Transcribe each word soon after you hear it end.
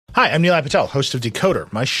Hi, I'm Neil Patel, host of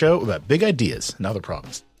Decoder, my show about big ideas and other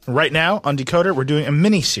problems. Right now on Decoder, we're doing a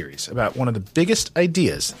mini-series about one of the biggest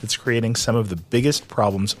ideas that's creating some of the biggest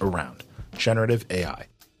problems around, generative AI.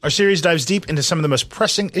 Our series dives deep into some of the most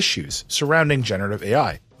pressing issues surrounding generative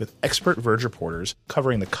AI, with expert Verge reporters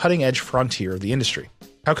covering the cutting-edge frontier of the industry.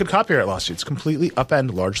 How could copyright lawsuits completely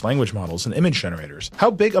upend large language models and image generators?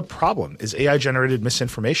 How big a problem is AI-generated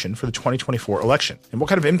misinformation for the 2024 election? And what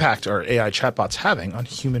kind of impact are AI chatbots having on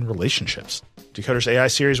human relationships? Decoder's AI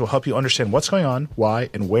series will help you understand what's going on,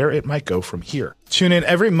 why, and where it might go from here. Tune in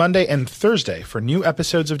every Monday and Thursday for new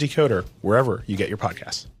episodes of Decoder, wherever you get your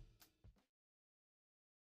podcasts.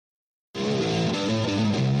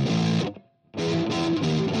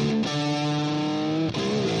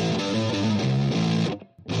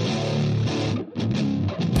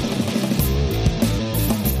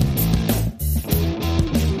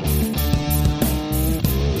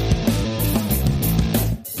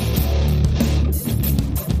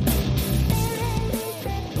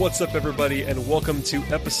 What's up, everybody, and welcome to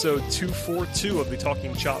episode 242 of the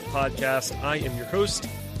Talking Chop podcast. I am your host,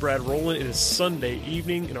 Brad Rowland. It is Sunday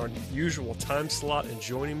evening in our usual time slot, and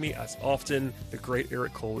joining me, as often, the great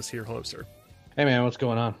Eric Cole is here. Hello, sir. Hey, man, what's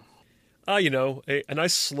going on? A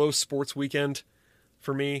nice slow sports weekend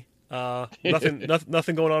for me.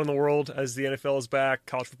 Nothing going on in the world as the NFL is back,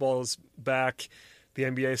 college football is back, the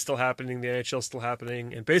NBA is still happening, the NHL is still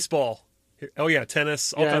happening, and baseball. Oh yeah,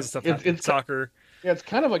 tennis, all kinds of stuff happening. Soccer. Yeah, it's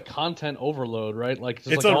kind of a content overload, right? Like,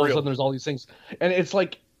 it's like all of a sudden there's all these things, and it's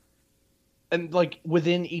like, and like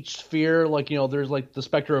within each sphere, like, you know, there's like the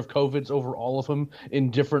specter of COVID's over all of them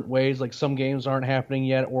in different ways. Like some games aren't happening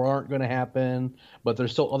yet or aren't going to happen, but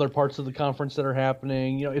there's still other parts of the conference that are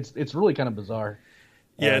happening. You know, it's really kind of bizarre.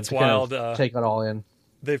 Yeah, it's wild. Kind of take it all in.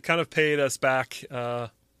 They've kind of paid us back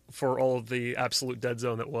for all of the absolute dead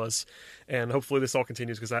zone that was. And hopefully this all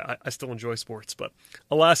continues because I still enjoy sports. But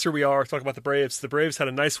alas, here we are talking about the Braves. The Braves had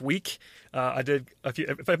a nice week.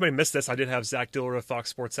 If anybody missed this, I did have Zach Diller of Fox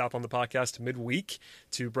Sports South on the podcast midweek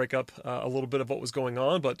to break up a little bit of what was going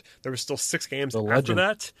on. But there were still 6 games after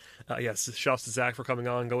that. Yes, shouts to Zach for coming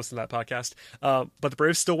on. Go listen to that podcast. But the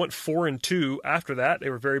Braves still went 4-2 after that. They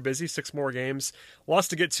were very busy. 6 more games. Lots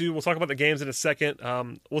to get to. We'll talk about the games in a second.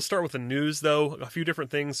 We'll start with the news, though. A few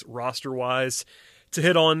different things roster-wise to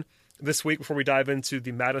hit on this week before we dive into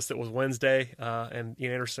the madness that was Wednesday and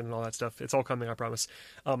Ian Anderson and all that stuff. It's all coming, I promise.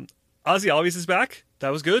 Ozzie Albies is back. That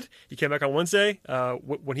was good. He came back on Wednesday.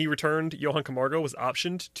 When he returned, Johan Camargo was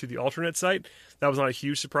optioned to the alternate site. That was not a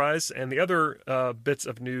huge surprise. And the other bits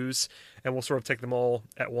of news, and we'll sort of take them all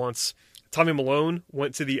at once. Tommy Malone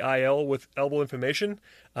went to the IL with elbow inflammation.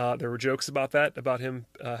 There were jokes about that, about him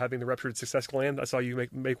having the ruptured success gland. I saw you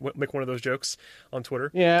make one of those jokes on Twitter.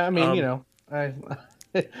 Yeah, I mean, you know, I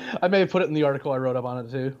may have put it in the article I wrote up on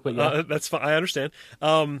it too, but yeah. That's fine. I understand.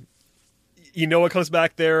 You know what comes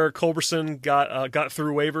back there? Culberson got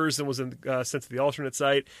through waivers and was sent to the alternate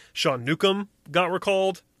site. Sean Newcomb got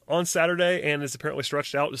recalled on Saturday and is apparently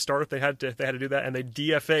stretched out to start if they had to do that. And they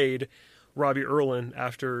DFA'd Robbie Rowland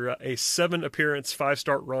after a 7-appearance,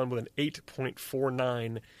 5-start run with an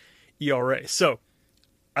 8.49 ERA. So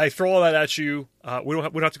I throw all that at you. We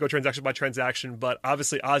don't have to go transaction by transaction, but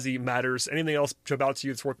obviously Ozzie matters. Anything else jump out to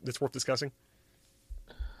you that's worth discussing?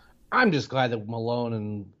 I'm just glad that Malone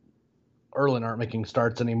and Erlin aren't making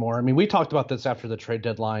starts anymore. I mean, we talked about this after the trade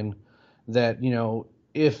deadline, that, you know,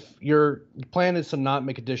 if your plan is to not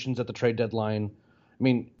make additions at the trade deadline, I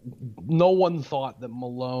mean, no one thought that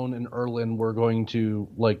Malone and Erlin were going to,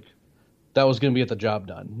 like, that was going to be the job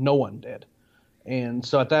done. No one did. And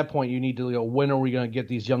so at that point, you need to go, when are we going to get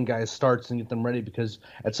these young guys starts and get them ready? Because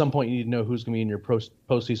at some point, you need to know who's going to be in your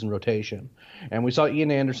postseason rotation. And we saw Ian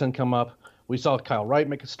Anderson come up. We saw Kyle Wright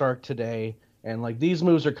make a start today. And, like, these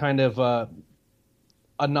moves are kind of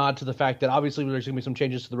a nod to the fact that obviously there's going to be some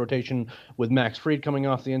changes to the rotation with Max Fried coming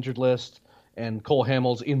off the injured list and Cole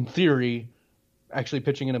Hamels, in theory, actually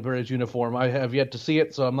pitching in a Braves uniform. I have yet to see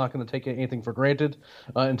it, so I'm not going to take anything for granted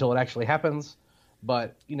until it actually happens.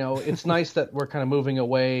 But, you know, it's nice that we're kind of moving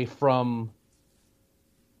away from,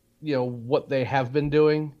 you know, what they have been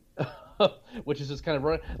doing, which is just kind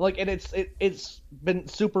of like, and it's been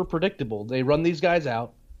super predictable. They run these guys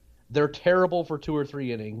out. They're terrible for 2 or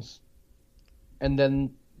 3 innings. And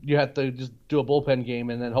then you have to just do a bullpen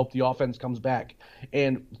game and then hope the offense comes back.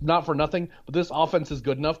 And not for nothing, but this offense is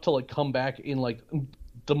good enough to, like, come back in, like,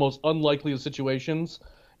 the most unlikely of situations.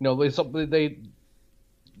 You know, they've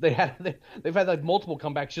had like multiple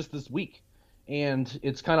comebacks just this week, and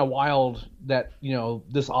it's kind of wild that, you know,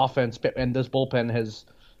 this offense and this bullpen has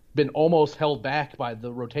been almost held back by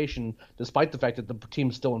the rotation, despite the fact that the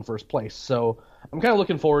team's still in first place. So I'm kind of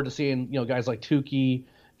looking forward to seeing guys like Tukey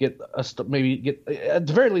maybe get at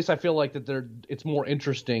the very least. I feel like that it's more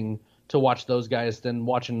interesting to watch those guys than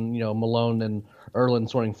watching Malone and Erlin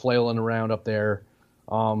sort of flailing around up there.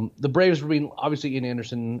 The Braves being obviously Ian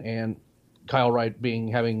Anderson and Kyle Wright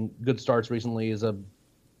having good starts recently is a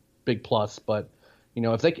big plus, but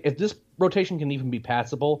if this rotation can even be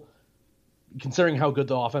passable, considering how good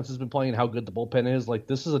the offense has been playing and how good the bullpen is, like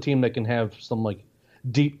this is a team that can have some like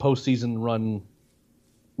deep postseason run,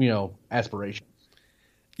 aspirations.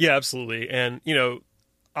 Yeah, absolutely. And,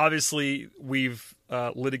 obviously we've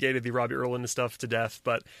litigated the Robbie Erlin stuff to death,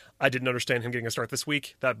 but I didn't understand him getting a start this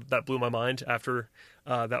week. That blew my mind after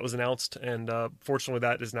that was announced, and fortunately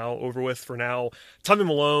that is now over with for now. Tommy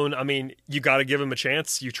Malone, I mean, you got to give him a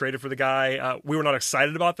chance. You traded for the guy. We were not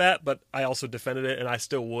excited about that, but I also defended it, and I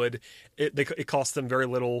still would. It cost them very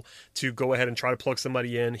little to go ahead and try to plug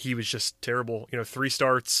somebody in. He was just terrible. 3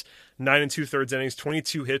 starts, 9 2/3 innings,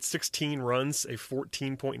 22 hits, 16 runs, a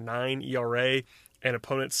 14.9 ERA. And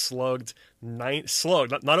opponents slugged, not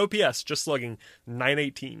OPS, just slugging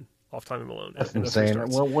 918 off Tommy Malone. That's insane.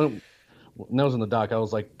 When I was in the dock, I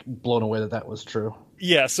was like blown away that was true.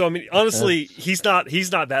 Yeah, so I mean, honestly, he's not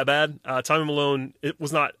that bad. Tommy Malone,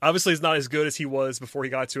 he's not as good as he was before he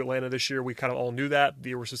got to Atlanta this year. We kind of all knew that.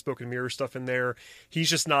 There was some spoken mirror stuff in there. He's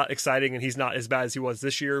just not exciting, and he's not as bad as he was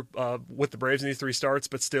this year with the Braves in these 3 starts.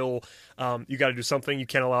 But still, you got to do something. You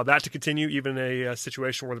can't allow that to continue, even in a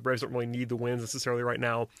situation where the Braves don't really need the wins necessarily right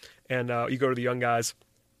now. And you go to the young guys.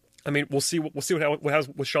 I mean, we'll see what happens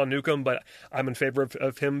with Sean Newcomb, but I'm in favor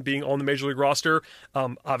of him being on the Major League roster.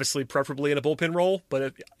 Obviously, preferably in a bullpen role,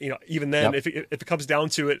 but even then, if it comes down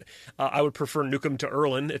to it, I would prefer Newcomb to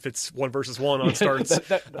Erlin if it's 1-versus-1 on starts.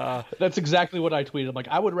 That's exactly what I tweeted. Like,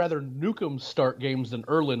 I would rather Newcomb start games than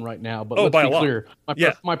Erlin right now. But let's be clear,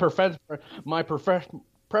 my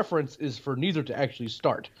preference is for neither to actually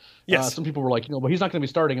start. Yes. Some people were like, but he's not going to be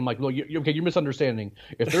starting. I'm like, well, you're misunderstanding.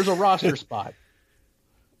 If there's a roster spot,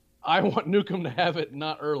 I want Newcomb to have it,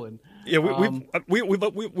 not Erlin. Yeah, we've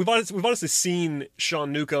honestly seen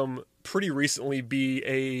Sean Newcomb pretty recently be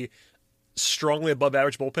a strongly above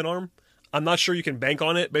average bullpen arm. I'm not sure you can bank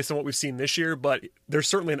on it based on what we've seen this year, but there's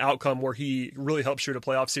certainly an outcome where he really helps shoot a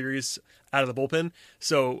playoff series out of the bullpen.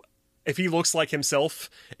 So if he looks like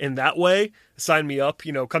himself in that way, sign me up.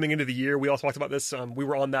 Coming into the year, we all talked about this. We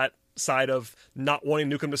were on that side of not wanting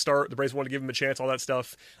Newcomb to start. The Braves wanted to give him a chance, all that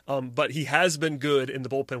stuff. But he has been good in the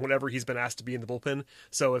bullpen whenever he's been asked to be in the bullpen.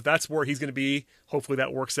 So if that's where he's going to be, hopefully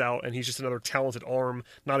that works out. And he's just another talented arm,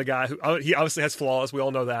 not a guy he obviously has flaws. We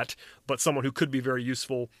all know that, but someone who could be very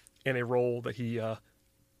useful in a role that he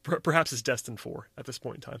perhaps is destined for at this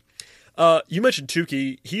point in time. You mentioned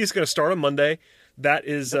Tukey. He is going to start on Monday. That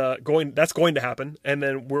is going to happen. And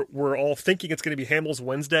then we're all thinking it's going to be Hamels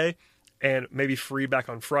Wednesday and maybe Free back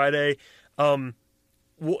on Friday.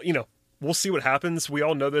 We'll see what happens. We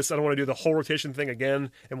all know this. I don't want to do the whole rotation thing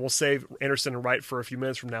again, and we'll save Anderson and Wright for a few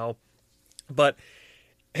minutes from now. But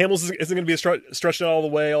Hamels isn't going to be stretched out all the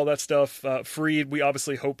way, all that stuff. Freed, we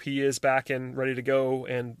obviously hope he is back and ready to go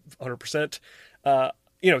and 100%.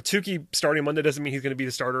 Tukey starting Monday doesn't mean he's going to be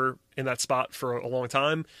the starter in that spot for a long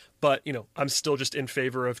time. But, I'm still just in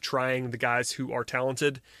favor of trying the guys who are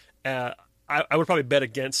talented. I would probably bet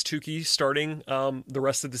against Tukey starting the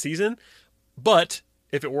rest of the season. But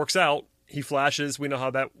if it works out, he flashes. We know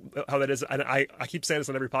how that is. And I keep saying this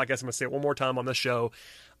on every podcast. I'm going to say it one more time on this show.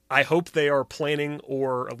 I hope they are planning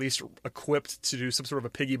or at least equipped to do some sort of a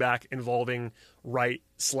piggyback involving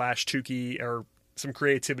Wright/Tukey or some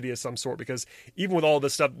creativity of some sort, because even with all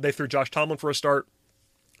this stuff, they threw Josh Tomlin for a start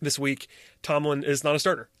this week. Tomlin is not a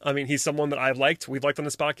starter. I mean, he's someone that I've liked. We've liked on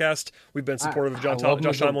this podcast. We've been supportive of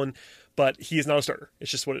Josh Tomlin, but he is not a starter.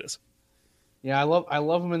 It's just what it is. Yeah, I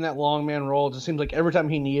love him in that long man role. It just seems like every time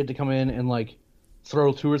he needed to come in and like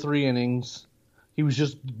throw 2 or 3 innings, he was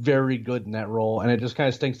just very good in that role. And it just kind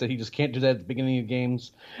of stinks that he just can't do that at the beginning of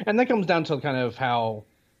games. And that comes down to kind of how,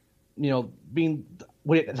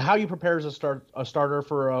 how you prepare as a starter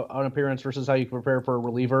for an appearance versus how you prepare for a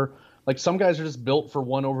reliever. Like, some guys are just built for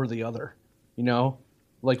one over the other,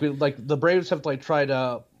 like the Braves have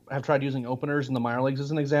tried using openers in the minor leagues as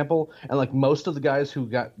an example, and like most of the guys who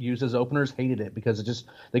got used as openers hated it because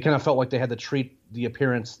they kind of felt like they had to treat the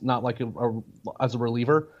appearance not like as a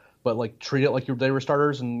reliever, but like treat it like they were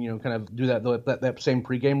starters, and kind of do that same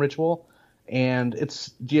pregame ritual, and it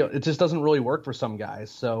just doesn't really work for some guys.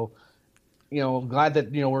 So glad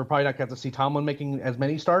that we're probably not going to have to see Tomlin making as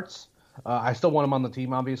many starts. I still want him on the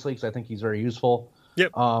team, obviously, because I think he's very useful.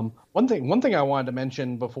 Yep. One thing I wanted to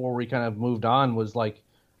mention before we kind of moved on was like,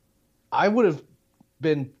 I would have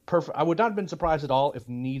been perfect. I would not have been surprised at all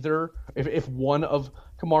if one of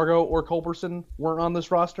Camargo or Culberson weren't on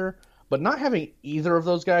this roster. But not having either of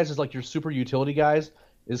those guys as like your super utility guys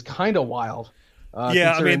is kind of wild.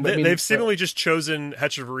 They've seemingly just chosen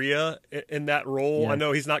Hechavarria in that role. Yeah. I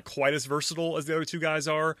know he's not quite as versatile as the other two guys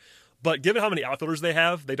are, but given how many outfielders they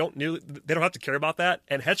have, they don't have to care about that.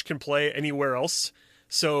 And Hetch can play anywhere else,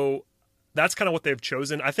 so that's kind of what they've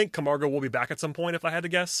chosen. I think Camargo will be back at some point, if I had to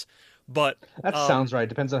guess. But that sounds right.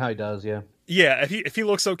 Depends on how he does. Yeah. Yeah, if he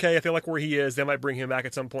looks okay, if they like where he is, they might bring him back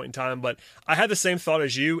at some point in time. But I had the same thought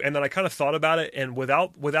as you, and then I kind of thought about it, and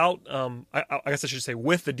I guess I should say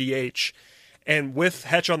with the DH, and with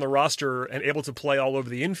Hetch on the roster and able to play all over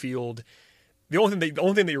the infield, the only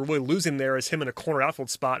thing that you're really losing there is him in a corner outfield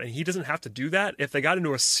spot, and he doesn't have to do that. If they got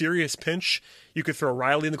into a serious pinch, you could throw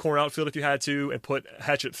Riley in the corner outfield if you had to, and put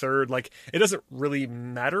Hetch at third. Like, it doesn't really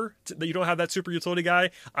matter that you don't have that super utility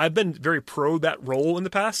guy. I've been very pro that role in the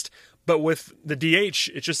past, but with the DH,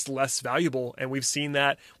 it's just less valuable, and we've seen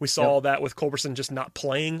that. We saw that with Culberson just not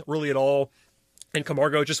playing really at all, and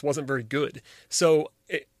Camargo just wasn't very good. So,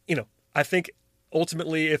 I think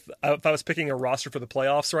ultimately, if I was picking a roster for the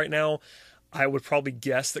playoffs right now, I would probably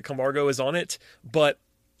guess that Camargo is on it, but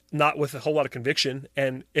not with a whole lot of conviction.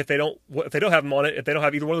 And if they don't have him on it, if they don't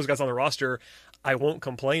have either one of those guys on the roster, I won't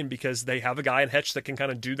complain because they have a guy in Hetch that can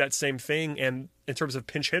kind of do that same thing. And in terms of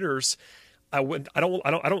pinch hitters, I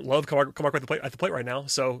don't love Camargo at the plate right now.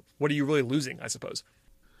 So what are you really losing, I suppose?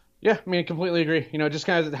 Yeah, I mean, I completely agree. Just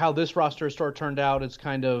kind of how this roster sort of turned out, it's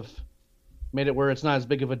kind of made it where it's not as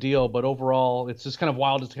big of a deal, but overall, it's just kind of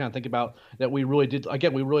wild to kind of think about that we really did.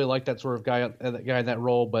 Again, we really like that sort of guy in that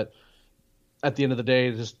role, but at the end of the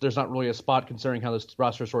day, there's not really a spot considering how this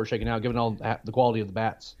roster is sort of shaking out, given all the quality of the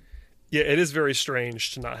bats. Yeah, it is very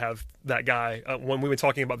strange to not have that guy when we've been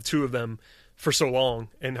talking about the two of them for so long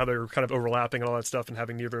and how they're kind of overlapping and all that stuff, and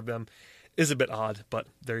having neither of them is a bit odd, but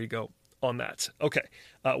there you go on that. Okay,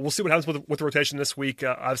 we'll see what happens with the rotation this week.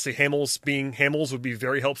 Obviously, Hamels being Hamels would be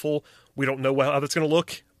very helpful. We don't know how that's going to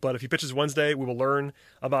look, but if he pitches Wednesday, we will learn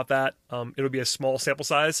about that. It'll be a small sample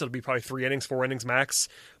size. So it'll be probably 3 innings, 4 innings max.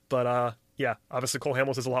 But obviously Cole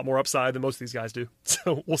Hamels has a lot more upside than most of these guys do.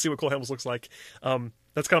 So we'll see what Cole Hamels looks like.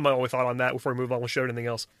 That's kind of my only thought on that before we move on with anything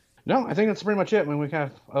else. No, I think that's pretty much it. I mean, we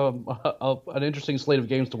have an interesting slate of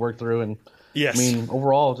games to work through, and yes, I mean,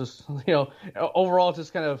 overall, just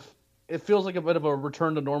kind of. It feels like a bit of a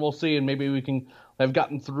return to normalcy, and maybe we can have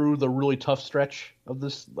gotten through the really tough stretch of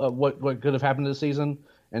this, what could have happened this season,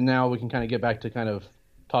 and now we can kind of get back to kind of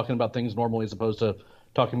talking about things normally as opposed to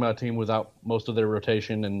talking about a team without most of their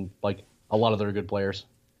rotation and like a lot of their good players.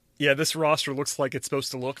 Yeah, this roster looks like it's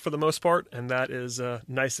supposed to look for the most part, and that is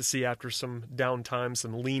nice to see after some downtime,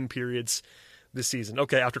 some lean periods this season.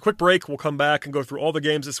 Okay, after a quick break, we'll come back and go through all the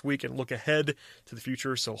games this week and look ahead to the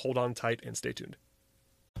future, so hold on tight and stay tuned.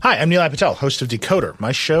 Hi, I'm Neil Patel, host of Decoder,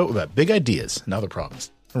 my show about big ideas and other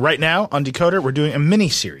problems. Right now on Decoder, we're doing a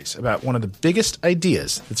mini-series about one of the biggest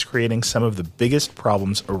ideas that's creating some of the biggest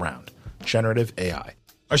problems around, generative AI.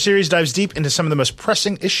 Our series dives deep into some of the most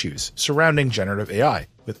pressing issues surrounding generative AI,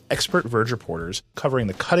 with expert Verge reporters covering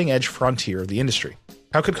the cutting-edge frontier of the industry.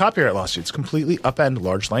 How could copyright lawsuits completely upend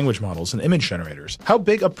large language models and image generators? How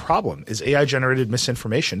big a problem is AI-generated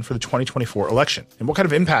misinformation for the 2024 election? And what kind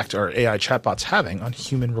of impact are AI chatbots having on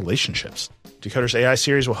human relationships? Decoder's AI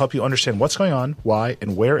series will help you understand what's going on, why,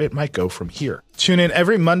 and where it might go from here. Tune in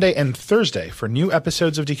every Monday and Thursday for new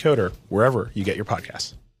episodes of Decoder, wherever you get your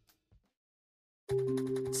podcasts.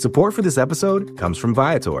 Support for this episode comes from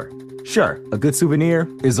Viator. Sure, a good souvenir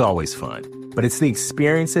is always fun. But it's the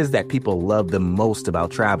experiences that people love the most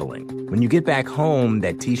about traveling. When you get back home,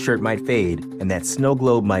 that t-shirt might fade and that snow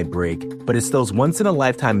globe might break, but it's those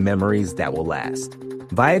once-in-a-lifetime memories that will last.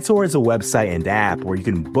 Viator is a website and app where you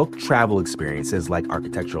can book travel experiences like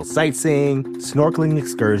architectural sightseeing, snorkeling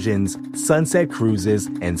excursions, sunset cruises,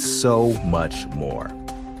 and so much more.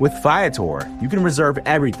 With Viator, you can reserve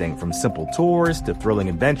everything from simple tours to thrilling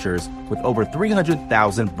adventures with over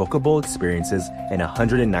 300,000 bookable experiences in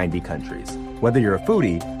 190 countries. Whether you're a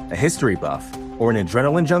foodie, a history buff, or an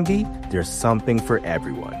adrenaline junkie, there's something for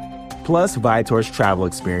everyone. Plus, Viator's travel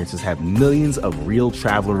experiences have millions of real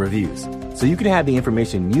traveler reviews, so you can have the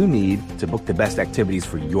information you need to book the best activities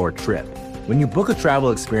for your trip. When you book a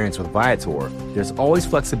travel experience with Viator, there's always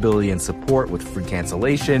flexibility and support with free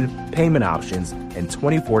cancellation, payment options, and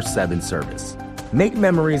 24/7 service. Make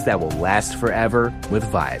memories that will last forever with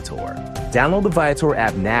Viator. Download the Viator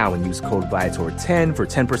app now and use code Viator10 for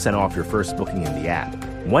 10% off your first booking in the app.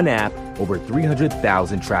 One app, over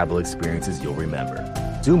 300,000 travel experiences you'll remember.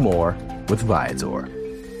 Do more with Viator.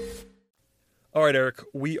 All right, Eric,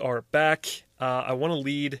 we are back. I want to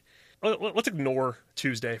lead. Let's ignore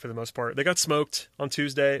Tuesday for the most part. They got smoked on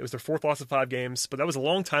Tuesday. It was their 4th loss of 5 games, but that was a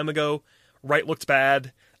long time ago. Wright looked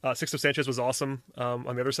bad. Sixto Sanchez was awesome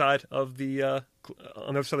on the other side of the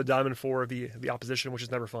diamond for the opposition, which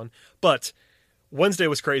is never fun. But Wednesday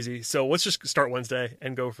was crazy, so let's just start Wednesday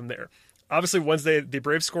and go from there. Obviously, Wednesday the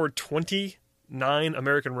Braves scored 29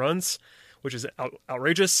 American runs, which is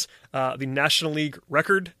outrageous. The National League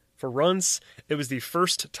record for runs. It was the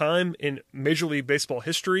first time in Major League Baseball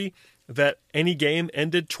history that any game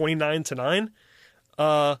ended 29-9.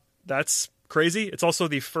 That's crazy. It's also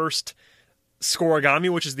the first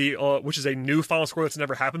scoregami, which is a new final score that's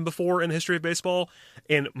never happened before in the history of baseball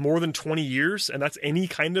in more than 20 years, and that's any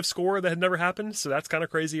kind of score that had never happened. So that's kind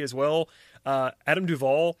of crazy as well. Adam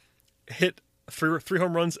Duvall hit three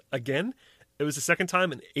home runs again. It was the second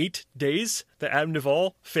time in 8 days that Adam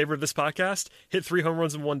Duvall, favorite of this podcast, hit 3 home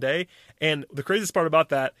runs in one day. And the craziest part about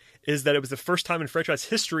that is that it was the first time in franchise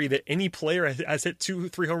history that any player has hit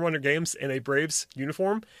 2-3 home run games in a Braves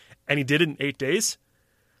uniform, and he did it in 8 days.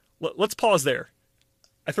 Let's pause there.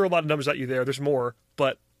 I throw a lot of numbers at you there. There's more,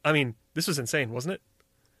 but I mean, this was insane, wasn't it?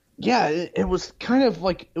 Yeah, it was kind of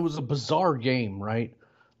like it was a bizarre game, right?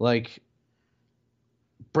 Like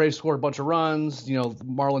Braves scored a bunch of runs.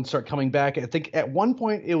 Marlins start coming back. I think at one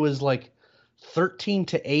point it was like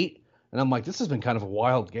 13-8, and I'm like, this has been kind of a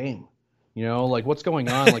wild game. Like what's going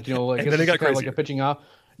on? Like like and then it got crazy. Like a pitching off.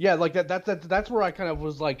 Yeah, like that's where I kind of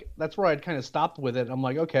was like, that's where I'd kind of stopped with it. I'm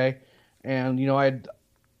like, okay, and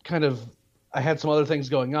I had some other things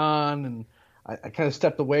going on, and I kind of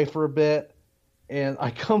stepped away for a bit, and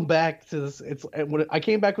I come back to this. I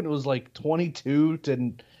came back when it was like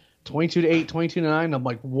 22-8, 22-9. I'm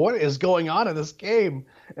like, what is going on in this game?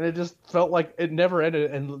 And it just felt like it never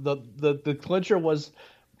ended. And the clincher was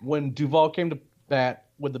when Duvall came to bat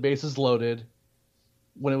with the bases loaded,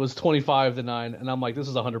 when it was 25-9, and I'm like, this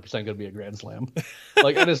is 100% going to be a grand slam.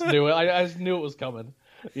 Like I just knew it. I just knew it was coming.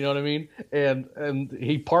 You know what I mean? And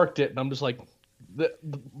he parked it, and I'm just like,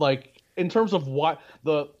 like in terms of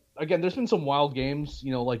again, there's been some wild games,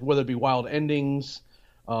 like whether it be wild endings,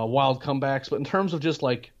 wild comebacks, but in terms of just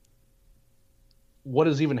like what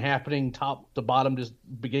is even happening top to bottom, just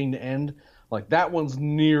beginning to end, like that one's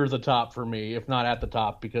near the top for me, if not at the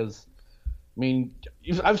top, because I mean,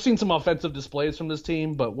 I've seen some offensive displays from this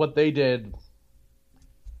team, but what they did,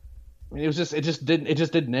 I mean, it just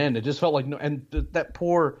didn't end. It just felt like that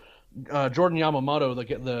poor Jordan Yamamoto,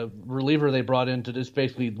 the reliever they brought in to just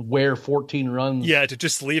basically wear 14 runs. Yeah, to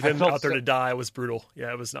just leave him out there to die was brutal.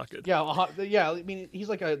 Yeah, it was not good. Yeah. I mean, he's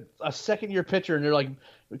like a second-year pitcher, and they're like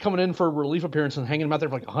coming in for a relief appearance and hanging him out there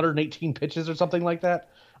for like 118 pitches or something like that.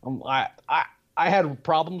 I had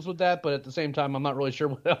problems with that, but at the same time, I'm not really sure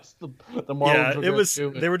what else the Marlins were going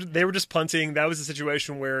to do. They were just punting. That was a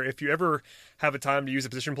situation where if you ever have a time to use a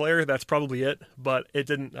position player, that's probably it. But it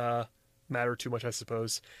didn't matter too much, I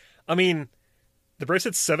suppose. I mean, the Braves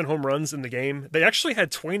had 7 home runs in the game. They actually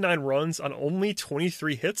had 29 runs on only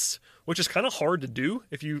 23 hits, which is kind of hard to do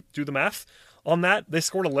if you do the math on that. They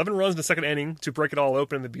scored 11 runs in the second inning to break it all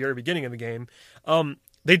open in the very beginning of the game.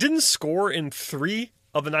 They didn't score in 3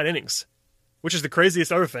 of the 9 innings, which is the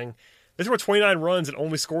craziest other thing. They scored 29 runs and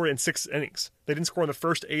only scored in 6 innings. They didn't score in the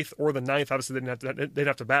first, 8th, or the 9th. Obviously, they'd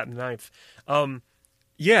have to bat in the 9th.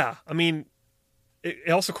 Yeah, I mean,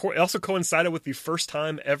 it also coincided with the first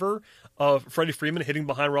time ever of Freddie Freeman hitting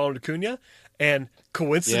behind Ronald Acuna. And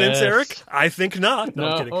coincidence, Yes. Eric? I think not. No,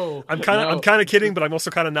 I'm kidding. I'm kind of kidding, but I'm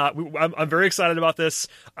also kind of not. I'm very excited about this.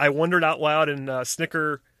 I wondered out loud, and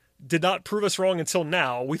Snicker did not prove us wrong until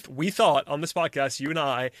now. We thought on this podcast, you and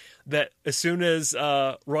I, that as soon as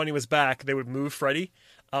Ronnie was back, they would move Freddie,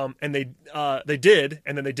 and they did,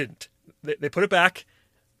 and then they didn't. They put it back.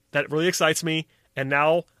 That really excites me. And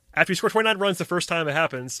now, after you score 29 runs the first time it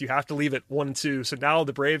happens, you have to leave it 1-2. So now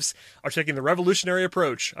the Braves are taking the revolutionary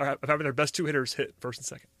approach of having their best 2 hitters hit first and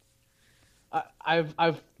second.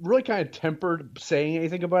 I've really kind of tempered saying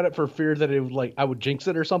anything about it for fear that I would jinx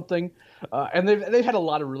it or something. And they've had a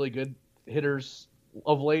lot of really good hitters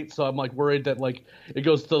of late, so I'm like worried that like it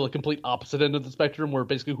goes to the complete opposite end of the spectrum, where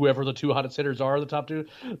basically whoever the 2 hottest hitters are the top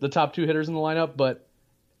two hitters in the lineup. But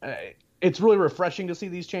it's really refreshing to see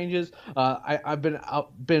these changes. I've been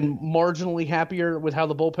marginally happier with how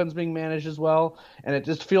the bullpen's being managed as well, and it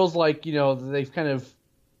just feels like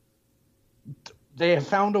they have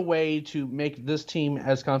found a way to make this team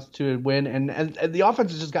as constituted win, and the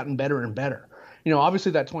offense has just gotten better and better.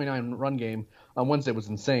 Obviously that 29 run game on Wednesday was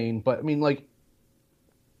insane, but I mean, like,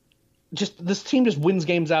 just this team just wins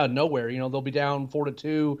games out of nowhere. You know, they'll be down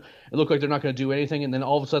 4-2. It look like they're not going to do anything, and then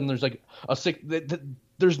all of a sudden there's like a six.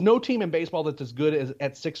 There's no team in baseball that's as good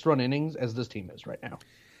at 6-run innings as this team is right now.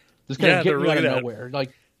 Just kind of getting out of nowhere.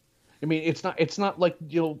 Like, I mean, it's not like,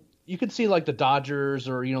 you know, you could see like the Dodgers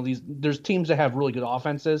or, you know, there's teams that have really good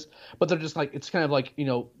offenses, but they're just like, it's kind of like, you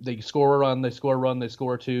know, they score a run, they score a run, they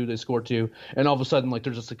score two, and all of a sudden like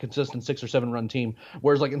they're just a consistent 6 or 7 run team.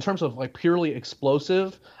 Whereas like in terms of like purely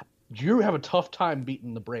explosive, you have a tough time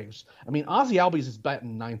beating the Braves. I mean, Ozzie Albies is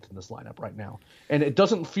batting 9th in this lineup right now, and it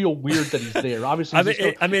doesn't feel weird that he's there. Obviously,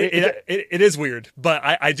 it is weird, but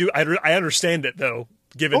I understand it though,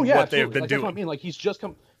 given what they've been doing. That's what I mean. Like he's just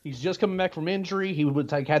coming back from injury. He would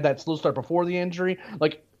like had that slow start before the injury.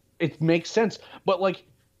 Like it makes sense, but like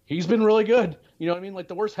he's been really good. You know what I mean? Like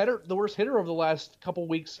the worst hitter over the last couple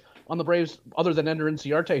weeks on the Braves, other than Ender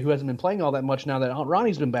Inciarte, who hasn't been playing all that much now that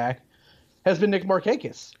Ronnie's been back, has been Nick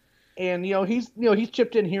Markakis. And he's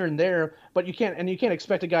chipped in here and there, but you can't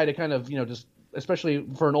expect a guy to kind of, you know, just especially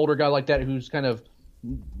for an older guy like that who's kind of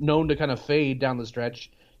known to kind of fade down the stretch.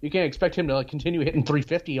 You can't expect him to like continue hitting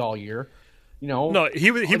 350 all year. You know, no,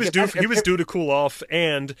 he was due to cool off,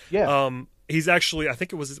 and he's actually, I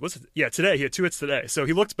think it was today. He had 2 hits today, so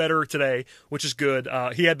he looked better today, which is good.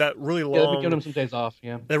 He had that really long, they've been giving him some days off,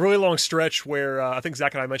 that really long stretch where I think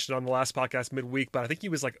Zach and I mentioned on the last podcast midweek, but I think he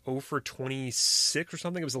was like 0 for 26 or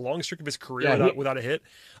something. It was the longest streak of his career without a hit.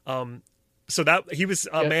 So that he was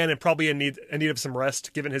a man and probably in need of some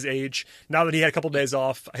rest given his age. Now that he had a couple of days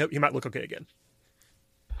off, I hope he might look okay again.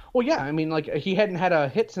 Well, yeah, I mean, like he hadn't had a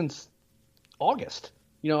hit since August.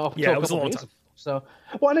 You know, it was a long time. So,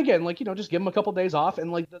 well, and again, like, you know, just give him a couple days off.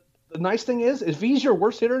 And like the nice thing is, if he's your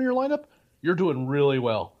worst hitter in your lineup, you're doing really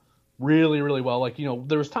well, really, really well. Like, you know,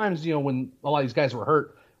 there was times, you know, when a lot of these guys were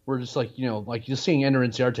hurt, we're just like, you know, like just seeing Ender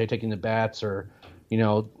Inciarte taking the bats, or you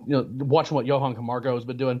know, watching what Johan Camargo has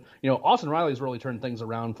been doing. You know, Austin Riley's really turned things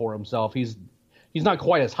around for himself. He's not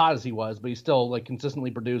quite as hot as he was, but he's still like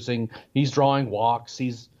consistently producing. He's drawing walks.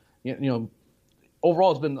 He's, you know,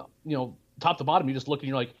 overall it's been, you know, top to bottom. You just look and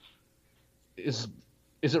you're like, is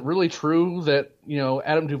it really true that, you know,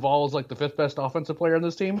 Adam Duvall is like the 5th best offensive player on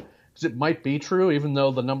this team? Because it might be true, even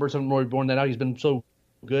though the numbers haven't really borne that out. He's been so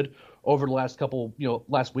good over the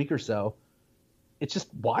last week or so. It's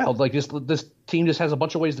just wild. Like this team just has a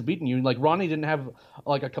bunch of ways to beat you. Like Ronnie didn't have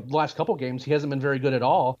like the last couple games. He hasn't been very good at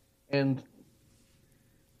all, and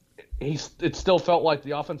it still felt like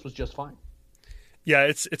the offense was just fine. Yeah,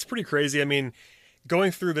 it's pretty crazy. I mean,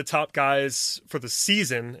 going through the top guys for the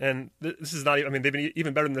season, and this is not even, I mean, they've been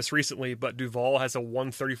even better than this recently, but Duvall has a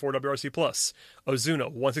 134 WRC+,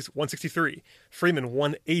 Ozuna 163, Freeman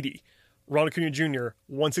 180, Ronald Acuna Jr.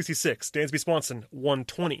 166, Dansby Swanson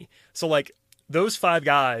 120. So like those 5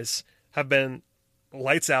 guys have been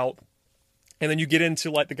lights out. And then you get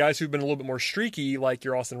into like the guys who've been a little bit more streaky, like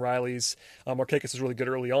your Austin Rileys. Markakis was really good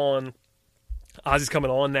early on. Ozzie's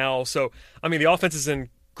coming on now. So, I mean, the offense is in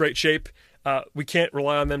great shape. We can't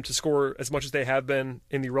rely on them to score as much as they have been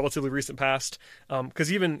in the relatively recent past.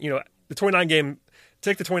 Because even, you know, the 29 game,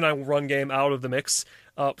 take the 29 run game out of the mix.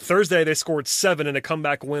 Thursday, they scored 7 in a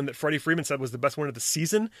comeback win that Freddie Freeman said was the best win of the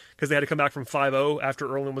season because they had to come back from 5-0 after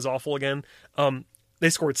Rowland was awful again. They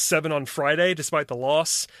scored 7 on Friday despite the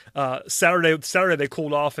loss. Saturday they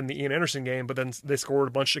cooled off in the Ian Anderson game, but then they scored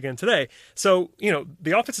a bunch again today. So, you know,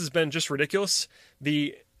 the offense has been just ridiculous.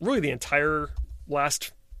 The entire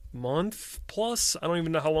last month plus, I don't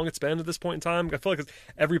even know how long it's been at this point in time. I feel like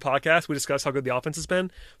every podcast we discuss how good the offense has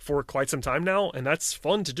been for quite some time now, and that's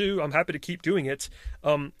fun to do. I'm happy to keep doing it.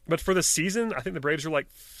 But for the season, I think the Braves are like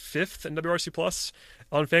 5th in WRC plus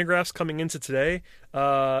on Fangraphs coming into today.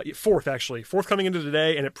 4th coming into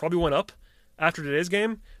today, and it probably went up after today's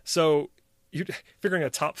game. So you're figuring a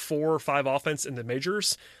top 4 or 5 offense in the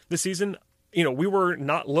majors this season. You know, we were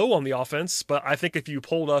not low on the offense, but I think if you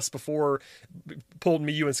pulled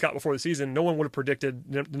me, you, and Scott before the season, no one would have predicted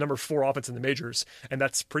the number 4 offense in the majors, and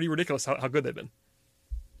that's pretty ridiculous how good they've been.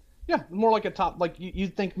 Yeah, more like a top, like you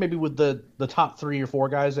think maybe with the top 3 or 4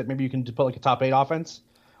 guys that maybe you can put like a top 8 offense.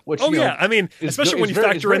 Which, I mean, especially when you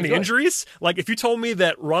factor in the injuries. Like if you told me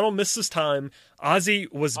that Ronald missed his time, Ozzie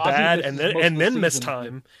was bad, and then missed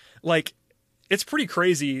time, like. It's pretty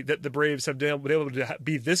crazy that the Braves have been able to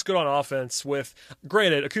be this good on offense with,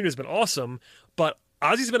 granted, Acuna's been awesome, but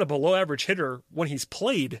Ozzie's been a below-average hitter when he's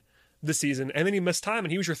played this season, and then he missed time,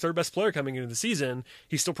 and he was your 3rd best player coming into the season.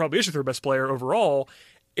 He still probably is your 3rd best player overall.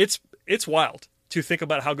 It's wild to think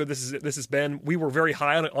about how good this has been. We were very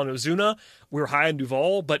high on Ozuna. We were high on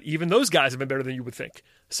Duvall, but even those guys have been better than you would think.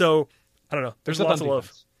 So, I don't know. There's lots of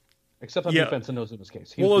love. Except on defense in Ozuna's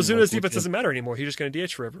case. Well, Ozuna's defense doesn't matter anymore. He's just going to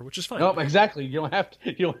DH forever, which is fine. Nope, exactly. You don't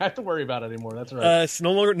have to worry about it anymore. That's right. It's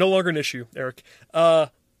no longer an issue, Eric.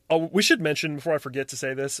 We should mention before I forget to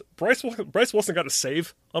say this: Bryce Wilson got a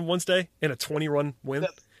save on Wednesday in a 20-run win.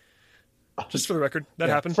 Just for the record, that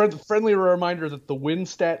happened. Friendly reminder that the win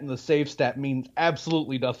stat and the save stat means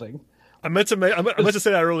absolutely nothing. I meant to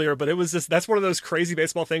say that earlier, but it was that's one of those crazy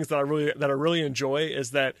baseball things that I really enjoy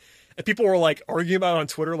is that people were like arguing about it on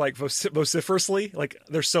Twitter like vociferously, like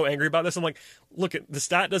they're so angry about this. I'm like, look, the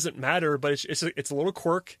stat doesn't matter, but it's a little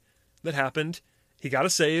quirk that happened. He got a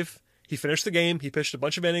save. He finished the game. He pitched a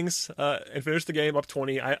bunch of innings and finished the game up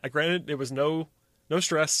 20. I granted it was no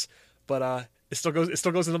stress, but it still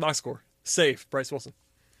goes in the box score. Save Bryce Wilson.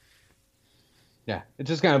 Yeah, it's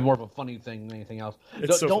just kind of more of a funny thing than anything else.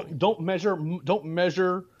 Don't measure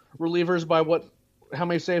relievers by how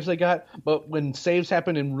many saves they got, but when saves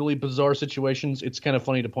happen in really bizarre situations, it's kind of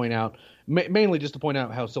funny to point out. Mainly just to point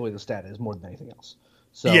out how silly the stat is more than anything else.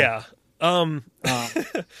 So yeah.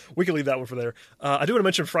 We can leave that one for there. I do want to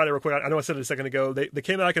mention Friday real quick. I know I said it a second ago. They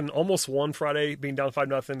came back and almost won Friday, being down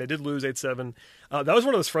 5-0. They did lose 8-7. That was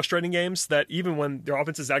one of those frustrating games that even when their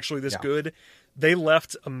offense is actually this good, they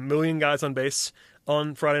left a million guys on base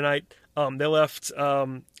on Friday night. They left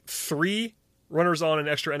 3 runners on in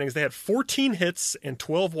extra innings. They had 14 hits and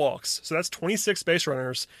 12 walks. So that's 26 base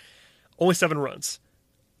runners, only 7 runs.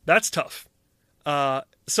 That's tough.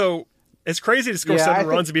 So it's crazy to score 7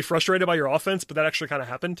 runs and be frustrated by your offense, but that actually kind of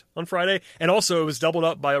happened on Friday. And also, it was doubled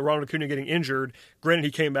up by Ronald Acuna getting injured. Granted,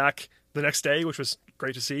 he came back the next day, which was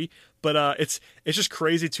great to see. But it's just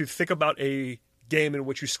crazy to think about a game in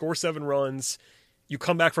which you score 7 runs, you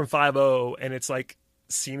come back from 5-0, and it's like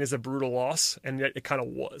seen as a brutal loss, and yet it kind of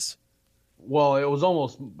was. Well, it was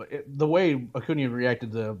almost the way Acuna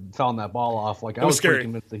reacted to fouling that ball off. Like I was pretty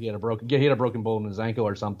convinced that he had a broken bone in his ankle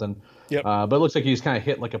or something. Yep. But it looks like he's kind of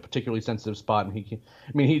hit like a particularly sensitive spot, and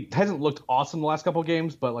he hasn't looked awesome the last couple of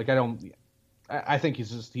games. But like I think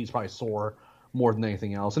he's probably sore more than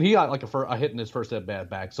anything else. And he got like a hit in his first at bat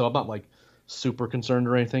back, so I'm not like super concerned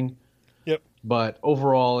or anything. Yep. But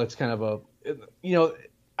overall, it's kind of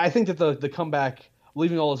I think that the comeback,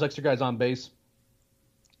 leaving all those extra guys on base,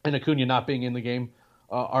 and Acuna not being in the game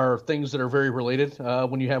are things that are very related.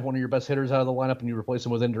 When you have one of your best hitters out of the lineup and you replace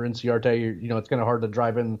him with Ender Inciarte, it's kind of hard to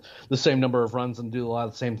drive in the same number of runs and do a lot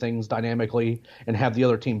of the same things dynamically and have the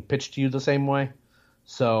other team pitch to you the same way.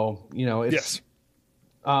 So, it's yes.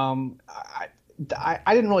 I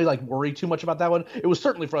didn't really worry too much about that one. It was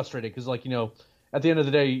certainly frustrating because at the end of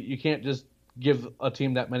the day, you can't just give a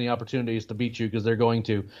team that many opportunities to beat you because they're going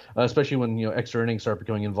to, especially when extra innings start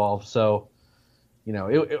becoming involved. So.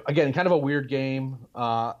 Again, kind of a weird game.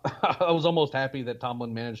 I was almost happy that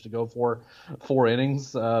Tomlin managed to go for 4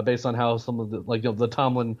 innings based on how some of the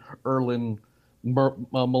Tomlin, Erlin,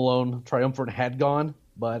 Malone triumvirate had gone.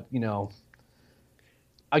 But,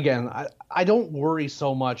 again, I don't worry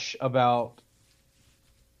so much about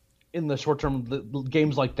in the short term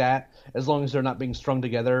games like that as long as they're not being strung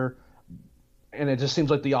together. And it just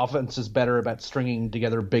seems like the offense is better about stringing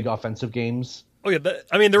together big offensive games. Oh, yeah.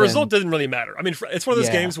 The result doesn't really matter. I mean, it's one of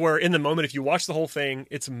those games where in the moment, if you watch the whole thing,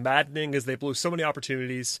 it's maddening as they blew so many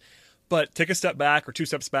opportunities. But take a step back or 2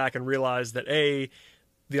 steps back and realize that, A,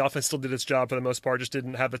 the offense still did its job for the most part, just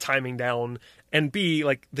didn't have the timing down. And B,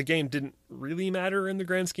 the game didn't really matter in the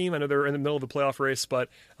grand scheme. I know they're in the middle of the playoff race, but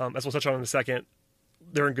as we'll touch on in a second,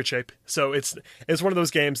 they're in good shape. So it's one of those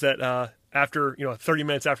games that after 30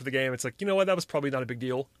 minutes after the game, it's like, you know what, that was probably not a big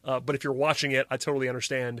deal. But if you're watching it, I totally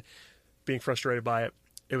understand being frustrated by it.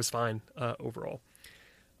 It was fine overall.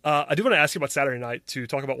 I do want to ask you about Saturday night to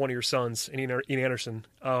talk about one of your sons, Ian Anderson.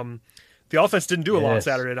 The offense didn't do a lot on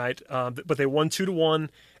Saturday night, but they won 2-1.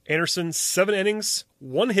 Anderson, 7 innings,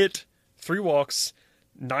 1 hit, 3 walks,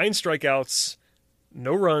 9 strikeouts,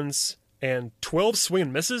 no runs, and 12 swing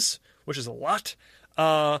and misses, which is a lot.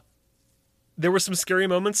 There were some scary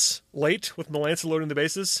moments late with Melancon loading the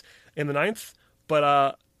bases in the 9th,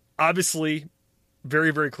 but obviously,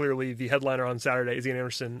 very, very clearly, the headliner on Saturday is Ian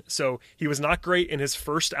Anderson. So he was not great in his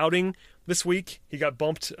first outing this week. He got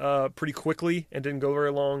bumped pretty quickly and didn't go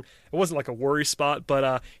very long. It wasn't like a worry spot,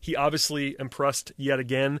 but he obviously impressed yet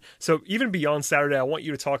again. So even beyond Saturday, I want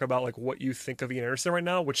you to talk about what you think of Ian Anderson right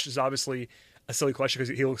now, which is obviously a silly question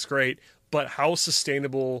because he looks great. But how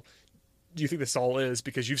sustainable do you think this all is?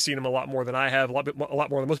 Because you've seen him a lot more than I have, a lot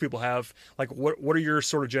more than most people have. What are your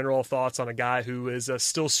sort of general thoughts on a guy who is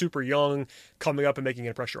still super young, coming up and making an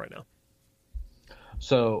impression right now?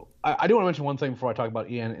 So I do want to mention one thing before I talk about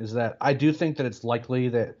Ian is that I do think that it's likely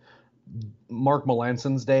that Mark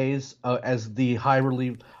Melancon's days as the high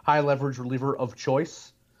leverage reliever of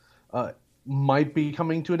choice might be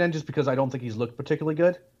coming to an end just because I don't think he's looked particularly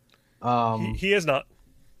good. He is not.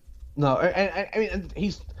 No, and I mean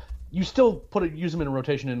you still use him in a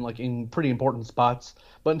rotation in pretty important spots,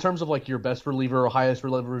 but in terms of like your best reliever or highest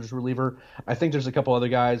reliever, I think there's a couple other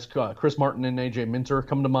guys, Chris Martin and AJ Minter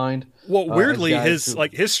come to mind. Well, weirdly, his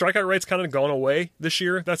strikeout rate's kind of gone away this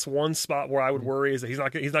year. That's one spot where I would worry is that he's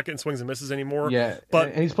not getting swings and misses anymore. Yeah,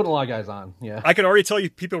 but and he's putting a lot of guys on. Yeah, I can already tell you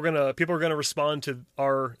people are gonna respond to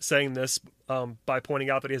our saying this by pointing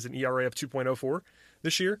out that he has an ERA of 2.04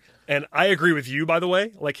 this year. And I agree with you, by the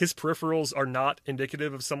way. Like, his peripherals are not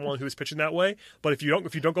indicative of someone who is pitching that way. But if you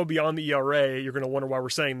don't go beyond the ERA, you're going to wonder why we're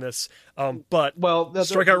saying this. But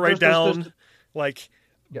strikeout rate down,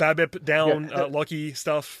 BABIP down, lucky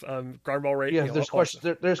stuff, ground ball rate. Yeah,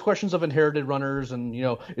 there's questions of inherited runners, and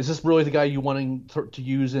is this really the guy you wanting to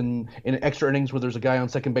use in extra innings where there's a guy on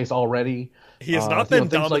second base already? He has not been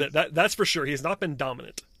dominant. That's for sure. He has not been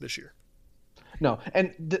dominant this year. No,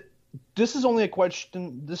 and this is only a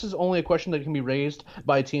question. This is only a question that can be raised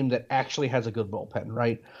by a team that actually has a good bullpen,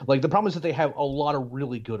 right? Like, the problem is that they have a lot of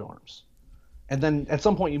really good arms, and then at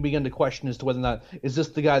some point you begin to question as to whether or not is this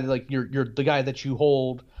the guy that you're the guy that you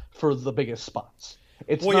hold for the biggest spots.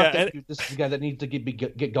 It's this is the guy that needs to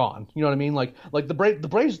get gone. You know what I mean? Like the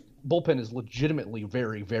Braves bullpen is legitimately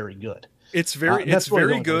very, very good. It's very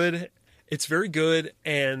good. It's very good,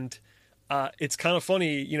 and it's kind of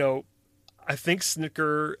funny, I think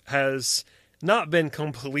Snitker has not been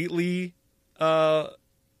completely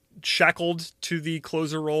shackled to the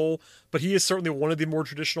closer role, but he is certainly one of the more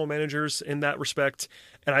traditional managers in that respect.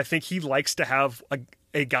 And I think he likes to have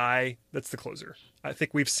a guy that's the closer. I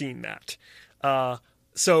think we've seen that.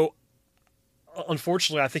 So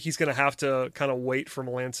unfortunately, I think he's going to have to kind of wait for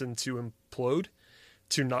Melanson to implode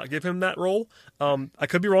to not give him that role. I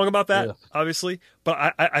could be wrong about that, obviously,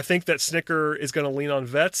 but I think that Snitker is going to lean on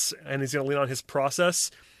vets, and he's going to lean on his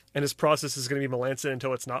process, and his process is going to be Melanson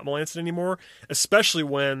until it's not Melanson anymore, especially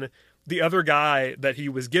when the other guy that he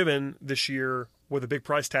was given this year with a big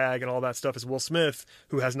price tag and all that stuff is Will Smith,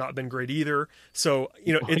 who has not been great either. So,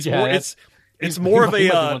 it's more of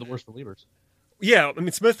one of the worst relievers. Yeah, I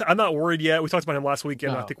mean, Smith, I'm not worried yet. We talked about him last week,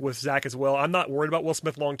 and I think with Zach as well. I'm not worried about Will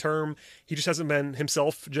Smith long term. He just hasn't been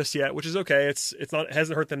himself just yet, which is okay. It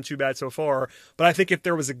hasn't hurt them too bad so far. But I think if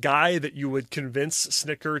there was a guy that you would convince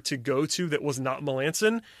Snitker to go to that was not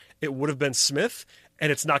Melanson, it would have been Smith,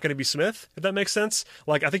 and it's not going to be Smith, if that makes sense.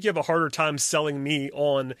 Like, I think you have a harder time selling me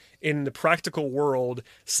on, in the practical world,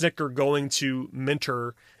 Snitker going to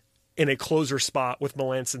Minter in a closer spot with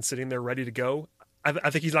Melanson sitting there ready to go.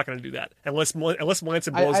 I think he's not going to do that unless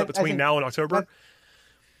Melanson blows up between now and October.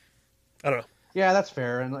 I don't know. Yeah, that's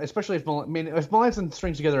fair, and especially if Melanson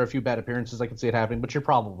strings together a few bad appearances, I can see it happening. But you're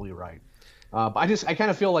probably right. But I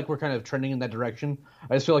kind of feel like we're kind of trending in that direction.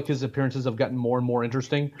 I just feel like his appearances have gotten more and more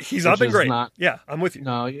interesting. He's not been great. Yeah, I'm with you.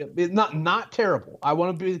 No, not terrible. I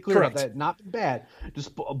want to be clear about that. Not bad.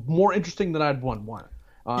 Just more interesting than I'd want.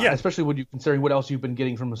 Especially when you consider what else you've been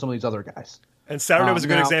getting from some of these other guys. And Saturday was a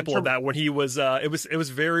good example of that when he was. It was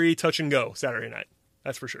very touch and go Saturday night.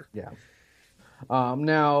 That's for sure. Yeah.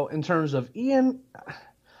 Now, in terms of Ian,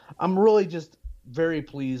 I'm really just very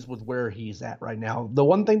pleased with where he's at right now. The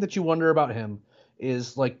one thing that you wonder about him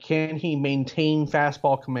is, like, can he maintain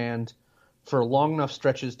fastball command for long enough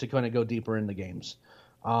stretches to kind of go deeper in the games?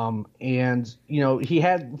 And he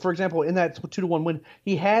had, for example, in that 2-1 win,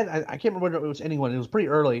 he had, I can't remember if it was anyone, it was pretty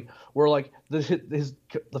early, where like his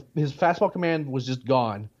fastball command was just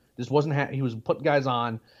gone. Just wasn't, he was putting guys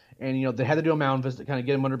on, and they had to do a mound visit to kind of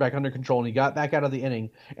get him back under control, and he got back out of the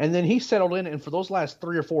inning, and then he settled in, and for those last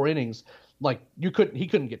 3 or 4 innings, like, he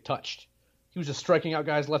couldn't get touched. He was just striking out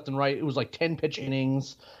guys left and right. It was like 10 pitch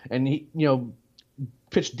innings, and he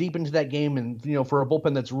pitched deep into that game, and for a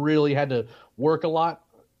bullpen that's really had to work a lot,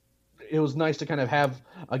 it was nice to kind of have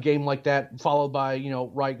a game like that followed by,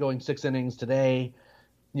 Wright going 6 innings today,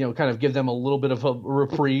 kind of give them a little bit of a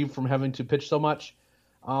reprieve from having to pitch so much.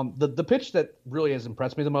 The pitch that really has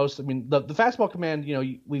impressed me the most, I mean, the fastball command,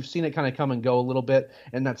 we've seen it kind of come and go a little bit,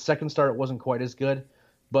 and that second start it wasn't quite as good.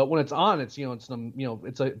 But when it's on, it's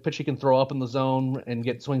a pitch he can throw up in the zone and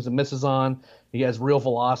get swings and misses on. He has real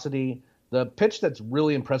velocity. The pitch that's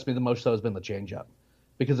really impressed me the most, though, has been the changeup,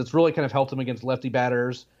 because it's really kind of helped him against lefty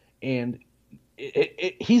batters. And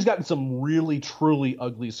he's gotten some really, truly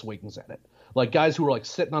ugly swings at it. Like, guys who were like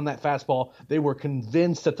sitting on that fastball, they were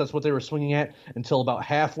convinced that that's what they were swinging at until about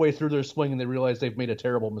halfway through their swing, and they realized they've made a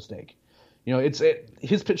terrible mistake. His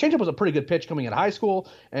changeup was a pretty good pitch coming out of high school,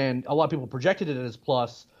 and a lot of people projected it as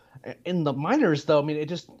plus. In the minors, though, I mean,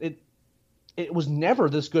 it was never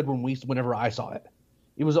this good whenever I saw it.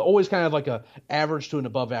 He was always kind of like a average to an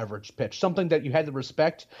above average pitch, something that you had to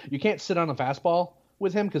respect. You can't sit on a fastball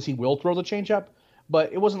with him because he will throw the changeup,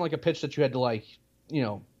 but it wasn't like a pitch that you had to like,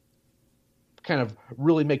 kind of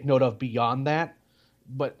really make note of beyond that.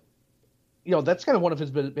 But, that's kind of one of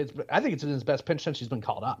his, I think it's been his best pitch since he's been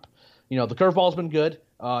called up. The curveball's been good.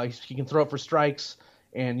 He can throw it for strikes.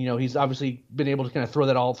 And, he's obviously been able to kind of throw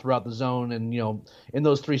that all throughout the zone. And, in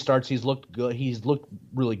those 3 starts, he's looked good. He's looked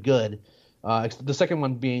really good. The second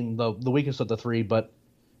one being the weakest of the 3. But,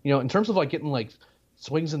 in terms of like getting like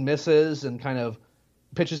swings and misses and kind of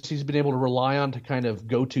pitches he's been able to rely on to kind of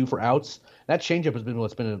go to for outs, that changeup has been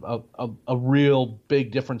what's been a real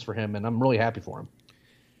big difference for him. And I'm really happy for him.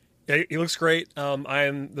 Yeah, he looks great. I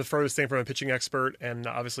am the furthest thing from a pitching expert and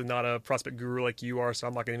obviously not a prospect guru like you are, so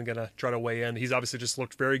I'm not even going to try to weigh in. He's obviously just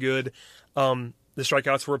looked very good. The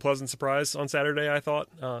strikeouts were a pleasant surprise on Saturday, I thought.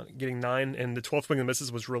 Getting 9, and the 12th swing and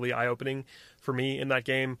misses was really eye-opening for me in that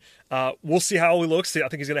game. We'll see how he looks. I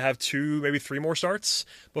think he's going to have 2, maybe 3 more starts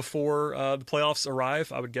before the playoffs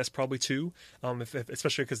arrive. I would guess probably 2,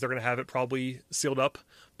 especially because they're going to have it probably sealed up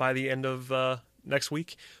by the end of next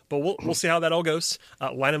week. But we'll see how that all goes.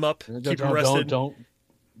 Line him up, keep him rested.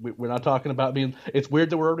 We're not talking about being. It's weird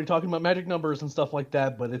that we're already talking about magic numbers and stuff like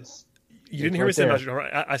that, but it's. You didn't hear me say magic number.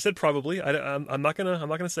 I said probably. I'm not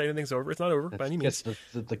gonna say anything's over. It's not over by any means.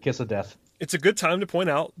 The kiss of death. It's a good time to point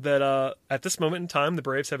out that at this moment in time, the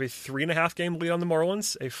Braves have a 3.5 game lead on the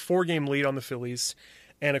Marlins, a 4 game lead on the Phillies,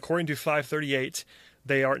 and according to 538.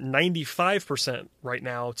 They are 95% right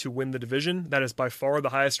now to win the division. That is by far the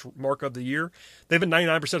highest mark of the year. They've been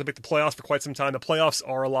 99% to make the playoffs for quite some time. The playoffs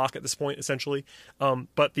are a lock at this point, essentially.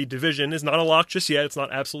 But the division is not a lock just yet. It's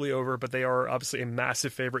not absolutely over, but they are obviously a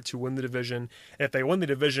massive favorite to win the division. And if they win the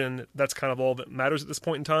division, that's kind of all that matters at this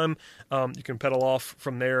point in time. You can pedal off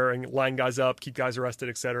from there and line guys up, keep guys arrested,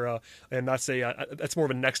 etc. And that's more of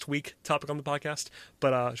a next week topic on the podcast.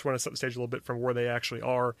 But I just want to set the stage a little bit from where they actually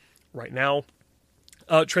are right now.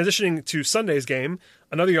 Transitioning to Sunday's game,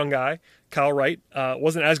 another young guy, Kyle Wright,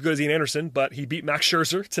 wasn't as good as Ian Anderson, but he beat Max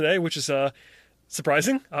Scherzer today, which is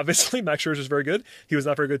surprising. Obviously, Max Scherzer is very good. He was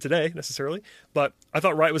not very good today, necessarily, but I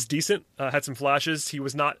thought Wright was decent, had some flashes. He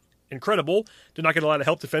was not incredible, did not get a lot of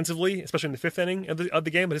help defensively, especially in the 5th inning of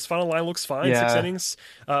the game, but his final line looks fine. Yeah. 6 innings,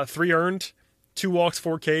 3 earned, 2 walks,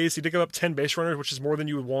 4 Ks. He did give up 10 base runners, which is more than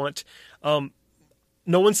you would want.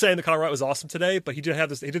 No one's saying that Kyle Wright was awesome today, but he did have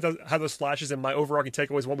those flashes, and my overarching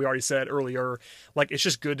takeaway is what we already said earlier. Like, it's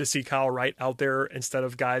just good to see Kyle Wright out there instead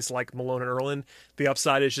of guys like Malone and Rowland. The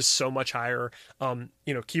upside is just so much higher.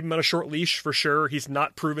 Keep him on a short leash for sure. He's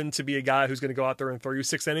not proven to be a guy who's going to go out there and throw you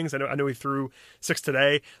 6 innings. I know he threw 6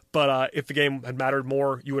 today, but if the game had mattered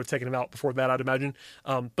more, you would have taken him out before that, I'd imagine.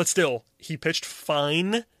 But still, he pitched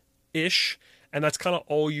fine-ish, and that's kind of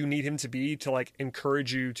all you need him to be to like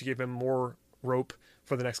encourage you to give him more rope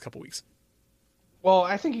for the next couple weeks. Well,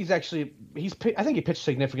 I think I think he pitched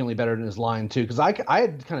significantly better than his line too, because I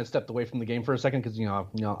had kind of stepped away from the game for a second because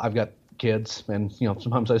I've got kids and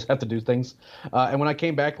sometimes I just have to do things. And when I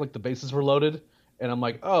came back, like the bases were loaded, and I'm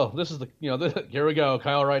like, oh, this is here we go.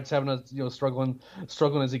 Kyle Wright's having a struggling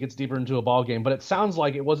as he gets deeper into a ball game. But it sounds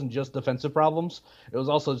like it wasn't just defensive problems; it was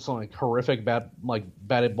also just like horrific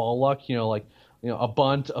batted ball luck. A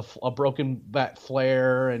bunt, a broken bat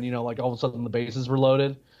flare, and all of a sudden the bases were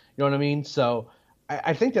loaded. You know what I mean? So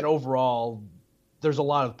I think that overall there's a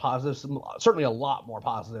lot of positives, certainly a lot more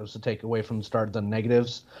positives to take away from the start than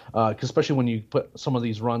negatives, especially when you put some of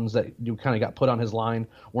these runs that you kind of got put on his line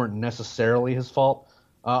weren't necessarily his fault.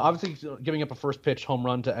 Obviously, giving up a first pitch home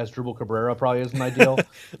run to Asdrubal Cabrera probably isn't ideal.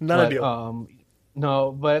 Ideal.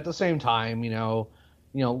 No, but at the same time,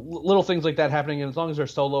 little things like that happening, and as long as they're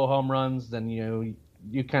solo home runs, then you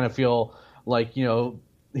kind of feel like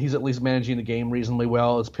he's at least managing the game reasonably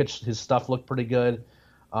well. His stuff looked pretty good.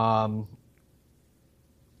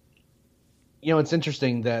 It's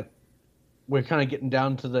interesting that we're kind of getting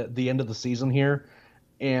down to the end of the season here,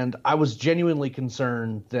 and I was genuinely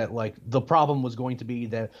concerned that like the problem was going to be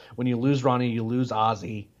that when you lose Ronnie, you lose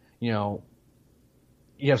Ozzie.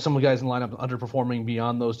 You have some of the guys in the lineup underperforming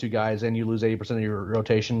beyond those 2 guys, and you lose 80% of your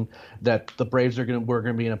rotation. That the Braves were going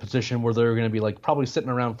to be in a position where they're going to be like probably sitting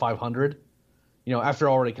around 500. After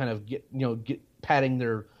already kind of get padding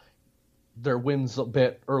their wins a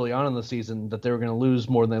bit early on in the season, that they were going to lose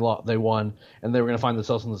more than they won, and they were going to find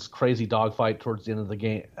themselves in this crazy dogfight towards the end of the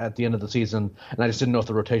game at the end of the season. And I just didn't know if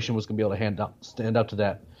the rotation was going to be able to stand up to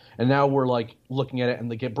that. And now we're like looking at it,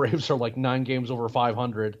 and the Braves are like 9 games over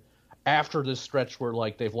 500. After this stretch where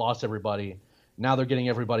like they've lost everybody, Now they're getting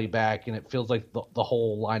everybody back, and it feels like the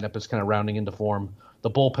whole lineup is kind of rounding into form. The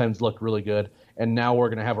bullpens look really good, and now we're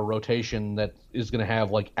going to have a rotation that is going to have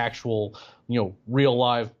like actual, real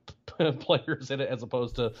live players in it, as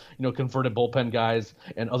opposed to converted bullpen guys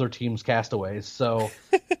and other teams' castaways. So,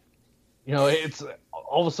 it's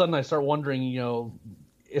all of a sudden I start wondering,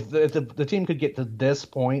 if the team could get to this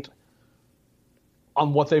point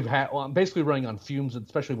on what they've had, basically running on fumes,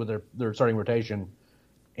 especially with their starting rotation,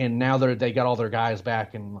 and now they got all their guys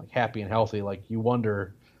back and like happy and healthy. Like you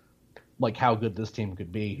wonder, like how good this team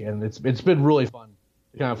could be, and it's been really fun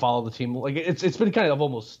to kind of follow the team. Like it's been kind of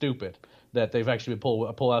almost stupid that they've actually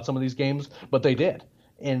been pull out some of these games, but they did,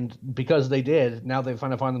 and because they did, now they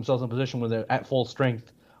find themselves in a position where they're at full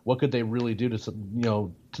strength. What could they really do to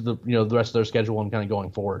the rest of their schedule and kind of going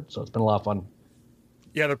forward? So it's been a lot of fun.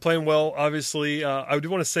 Yeah, they're playing well. Obviously, I do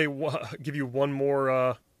want to give you one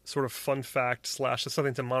more sort of fun fact /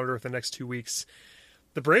 something to monitor for the next 2 weeks.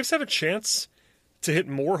 The Braves have a chance to hit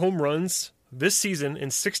more home runs this season in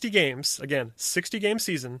 60 games, again, 60-game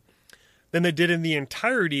season, than they did in the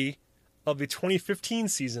entirety of the 2015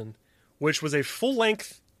 season, which was a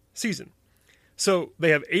full-length season. So they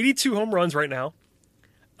have 82 home runs right now.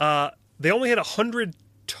 They only hit 100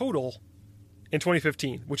 total in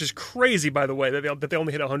 2015, which is crazy, by the way, that they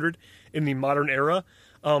only hit 100 in the modern era.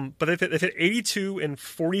 But they've hit 82 in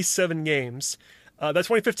 47 games. That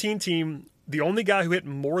 2015 team, the only guy who hit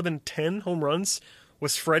more than 10 home runs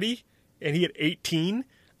was Freddie, and he had 18.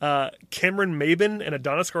 Cameron Maben and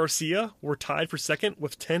Adonis Garcia were tied for second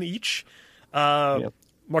with 10 each. Yep.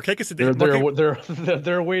 Markakis,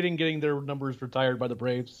 they're awaiting getting their numbers retired by the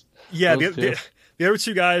Braves. Yeah, the other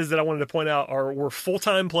two guys that I wanted to point out were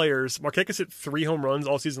full-time players. Markakis hit 3 home runs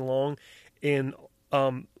all season long in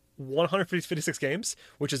 156 games,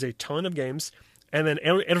 which is a ton of games. And then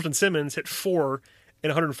Andrelton Simmons hit 4 in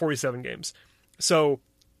 147 games. So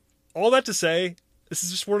all that to say, this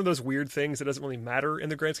is just one of those weird things that doesn't really matter in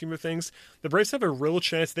the grand scheme of things. The Braves have a real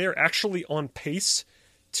chance. They are actually on pace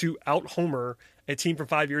to out-homer a team from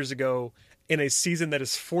 5 years ago in a season that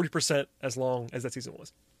is 40% as long as that season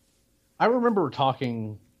was. I remember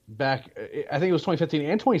talking back, I think it was 2015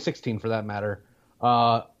 and 2016 for that matter,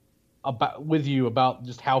 about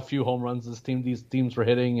just how few home runs these teams were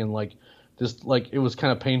hitting, and like just like it was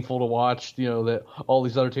kind of painful to watch, that all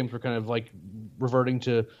these other teams were kind of like reverting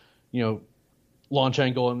to, launch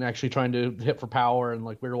angle and actually trying to hit for power, and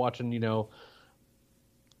like we were watching,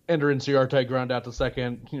 Ender Inciarte ground out to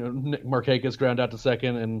second, Nick Markakis ground out to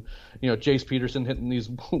second, and Jace Peterson hitting these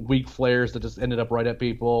weak flares that just ended up right at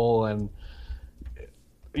people, and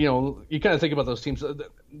you kind of think about those teams.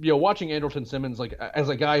 Watching Andrelton Simmons, like as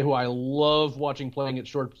a guy who I love watching playing at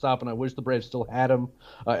shortstop, and I wish the Braves still had him.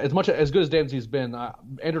 As good as Danzy's been,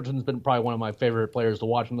 Andrelton's been probably one of my favorite players to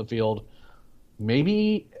watch in the field.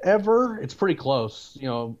 Maybe ever. It's pretty close.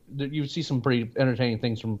 You see some pretty entertaining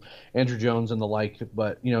things from Andrew Jones and the like,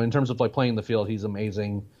 but in terms of like playing the field, he's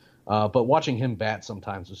amazing. But watching him bat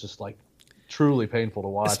sometimes is just like truly painful to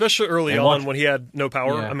watch, especially early on when he had no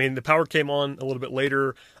power. Yeah. I mean, the power came on a little bit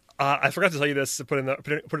later. I forgot to tell you this to put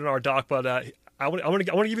in our doc, but I want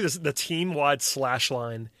to give you the team wide slash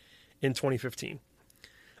line in 2015.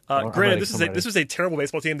 Granted, this was a terrible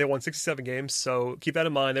baseball team. They won 67 games, so keep that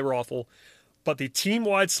in mind. They were awful. But the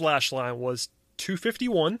team-wide slash line was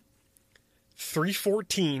 251,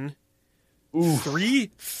 314,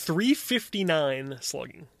 359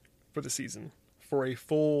 slugging for the season for a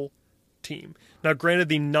full team. Now, granted,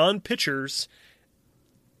 the non-pitchers,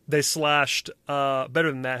 they slashed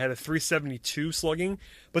better than that, had a 372 slugging,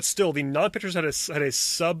 but still, the non-pitchers had a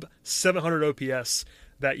sub-700 OPS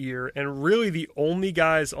that year, and really the only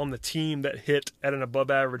guys on the team that hit at an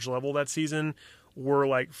above-average level that season were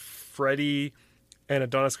like Freddie and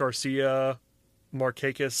Adonis Garcia,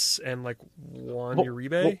 Markakis, and like Juan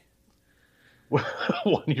Uribe. Juan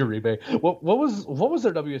Uribe. What was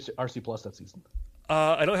their WRC plus that season?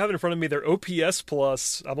 I don't have it in front of me. Their OPS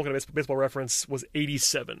plus, I'm looking at Baseball Reference, was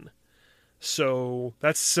 87. So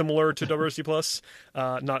that's similar to WRC plus.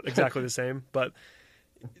 Not exactly the same, but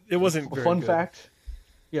it wasn't very good. Fun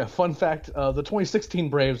fact. The 2016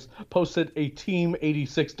 Braves posted a team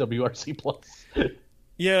 86 WRC plus.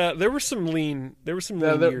 Yeah, there were some lean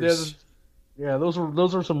years. Yeah, those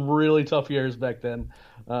were some really tough years back then.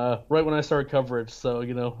 Right when I started coverage, so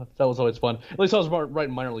that was always fun. At least I was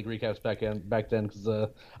writing minor league recaps back then, because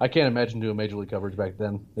I can't imagine doing major league coverage back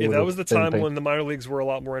then. That was the time when the minor leagues were a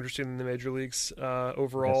lot more interesting than the major leagues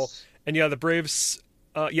overall. Yes. And yeah, the Braves,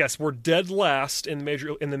 were dead last in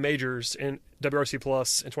the majors in WRC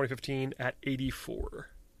plus in 2015 at 84.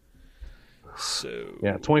 So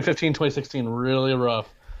 2015, 2016, really rough.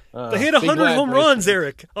 They hit 100 home runs,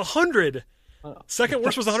 Eric. 100. Uh, Second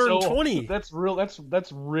worst was 120. So,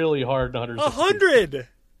 that's really hard. 100.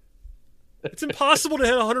 It's impossible to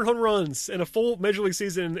hit 100 home runs in a full Major League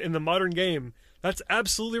season in the modern game. That's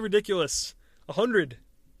absolutely ridiculous. 100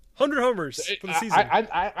 homers for the season.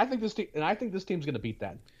 I think this team, and I think this team's going to beat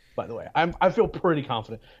that. By the way, I feel pretty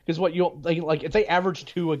confident because what you'll like if they average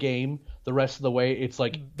 2 a game the rest of the way, it's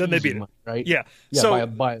like then they beat it, right? Yeah. So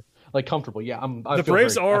by like comfortable. Yeah, the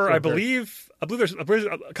Braves I believe there's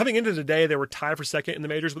coming into today they were tied for second in the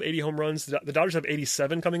majors with 80 home runs. The Dodgers have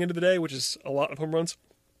 87 coming into the day, which is a lot of home runs.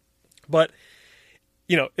 But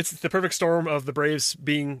it's the perfect storm of the Braves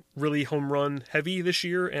being really home run heavy this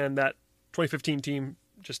year, and that 2015 team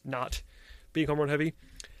just not being home run heavy.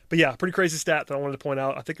 But yeah, pretty crazy stat that I wanted to point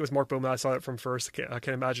out. I think it was Mark Bowman I saw it from first. I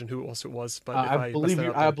can't imagine who else it was. But I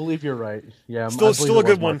believe you're right. Yeah, still a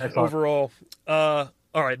good one overall. All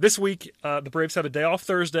right, this week the Braves have a day off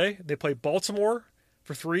Thursday. They play Baltimore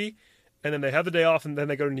for 3, and then they have the day off, and then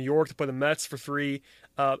they go to New York to play the Mets for 3.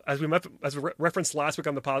 As we referenced last week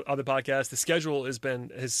on the podcast, the schedule is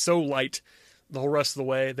so light the whole rest of the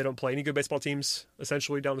way. They don't play any good baseball teams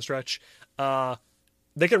essentially down the stretch.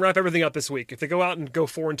 They can wrap everything up this week. If they go out and go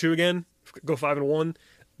 4-2 again, go 5-1,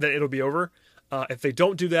 then it'll be over. If they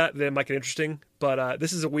don't do that, then it might get interesting. But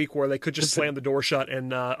this is a week where they could just slam the door shut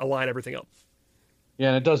and align everything up. Yeah,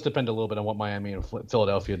 and it does depend a little bit on what Miami and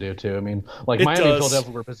Philadelphia do, too. I mean, Miami and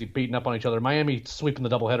Philadelphia were busy beating up on each other. Miami sweeping the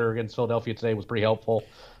doubleheader against Philadelphia today was pretty helpful.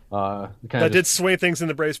 That did sway things in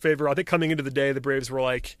the Braves' favor. I think coming into the day, the Braves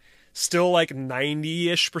were still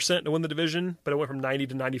 90-ish% to win the division, but it went from 90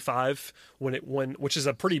 to 95 which is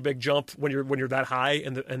a pretty big jump when you're that high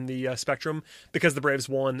in the spectrum, because the Braves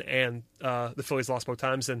won and the Phillies lost both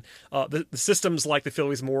times, and the systems like the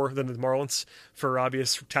Phillies more than the Marlins for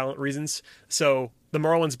obvious talent reasons. So the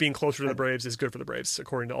Marlins being closer to the Braves is good for the Braves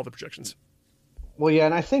according to all the projections. Well, yeah,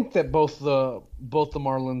 and I think that both the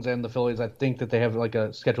Marlins and the Phillies, I think that they have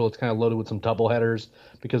a schedule that's kind of loaded with some doubleheaders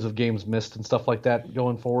because of games missed and stuff like that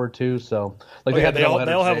going forward too. So they all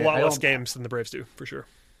have a lot less games than the Braves do for sure.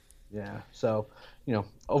 Yeah, so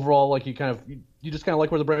overall, you just kind of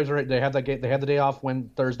like where the Braves are. They have that game. They had the day off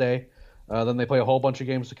Thursday. Then they play a whole bunch of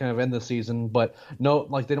games to kind of end the season, but no,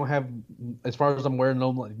 they don't have, as far as I'm aware,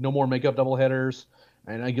 no more makeup doubleheaders.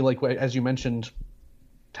 And as you mentioned,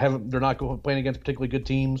 they're not playing against particularly good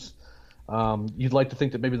teams. You'd like to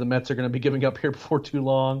think that maybe the Mets are going to be giving up here before too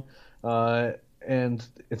long. And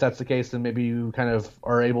if that's the case, then maybe you kind of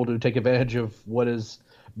are able to take advantage of what has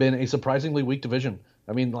been a surprisingly weak division.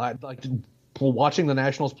 I mean, watching the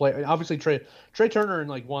Nationals play, obviously Trey Turner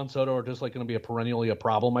and Juan Soto are just going to be perennially a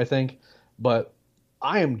problem, I think. But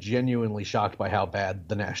I am genuinely shocked by how bad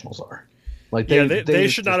the Nationals are. They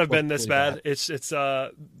should not have been this bad. It's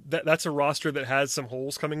that's a roster that has some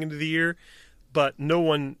holes coming into the year, but no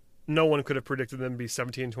one could have predicted them to be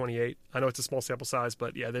 17-28. I know it's a small sample size,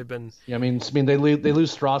 but yeah, they've been. Yeah, I mean they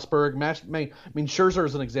lose Strasburg. Scherzer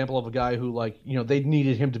is an example of a guy who they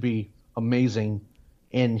needed him to be amazing,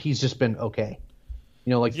 and he's just been okay.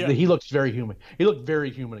 He looks very human. He looked very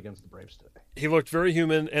human against the Braves today. He looked very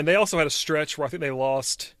human, and they also had a stretch where I think they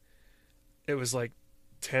lost. It was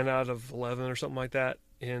 10 out of 11 or something like that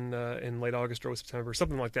in late August, early September,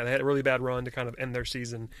 something like that. They had a really bad run to kind of end their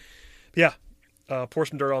season. But yeah, pour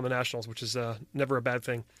some dirt on the Nationals, which is never a bad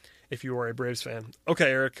thing if you are a Braves fan.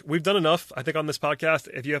 Okay, Eric, we've done enough, I think, on this podcast.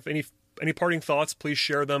 If you have any parting thoughts, please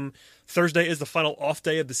share them. Thursday is the final off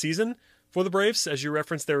day of the season for the Braves. As you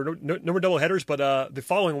referenced, there are no more doubleheaders, but the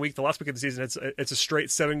following week, the last week of the season, it's a straight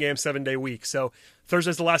 7-game, 7-day week. So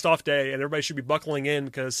Thursday's the last off day, and everybody should be buckling in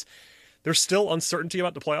because there's still uncertainty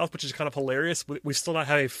about the playoffs, which is kind of hilarious. We still not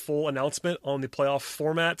have a full announcement on the playoff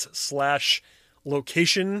format /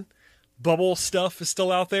 location. Bubble stuff is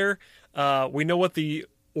still out there. We know what the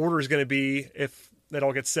order is going to be if that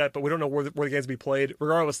all gets set, but we don't know where the games will be played.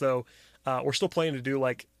 Regardless, though, we're still planning to do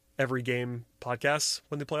every game podcasts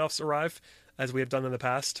when the playoffs arrive, as we have done in the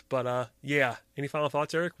past. But yeah, any final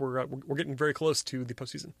thoughts, Eric? We're getting very close to the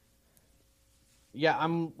postseason. Yeah,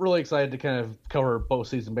 I'm really excited to kind of cover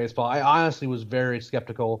postseason baseball. I honestly was very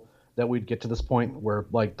skeptical that we'd get to this point where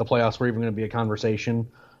the playoffs were even going to be a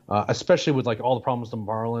conversation, especially with all the problems the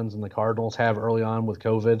Marlins and the Cardinals have early on with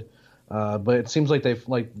COVID. But it seems like they've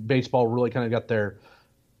baseball really kind of got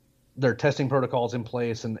their testing protocols in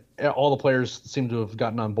place, and all the players seem to have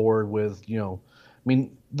gotten on board with the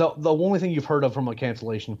only thing you've heard of from a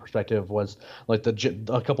cancellation perspective was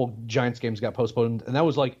a couple Giants games got postponed, and that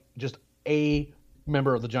was just a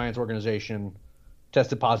member of the Giants organization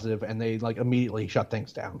tested positive, and they immediately shut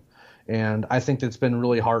things down. And I think it's been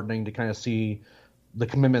really heartening to kind of see the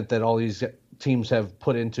commitment that all these teams have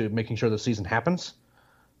put into making sure the season happens.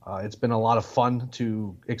 It's been a lot of fun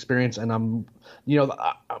to experience, and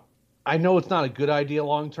I know it's not a good idea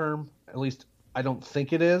long term. At least I don't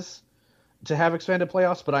think it is to have expanded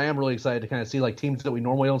playoffs, but I am really excited to kind of see like teams that we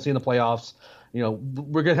normally don't see in the playoffs.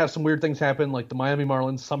 We're going to have some weird things happen, like the Miami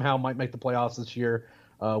Marlins somehow might make the playoffs this year,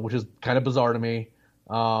 which is kind of bizarre to me.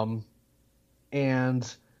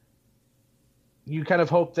 And you kind of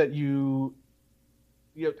hope that you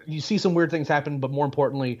see some weird things happen, but more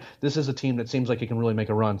importantly, this is a team that seems like it can really make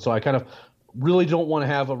a run. So I kind of really don't want to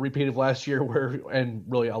have a repeat of last year and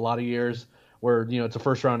really a lot of years where, it's a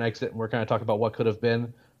first round exit and we're kind of talking about what could have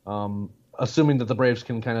been. Assuming that the Braves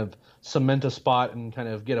can kind of cement a spot and kind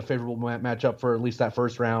of get a favorable matchup for at least that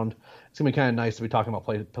first round, it's gonna be kind of nice to be talking about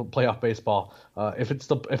playoff baseball. If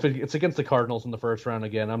it's against the Cardinals in the first round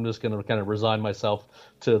again, I'm just gonna kind of resign myself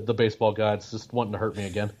to the baseball gods just wanting to hurt me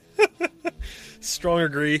again. Strong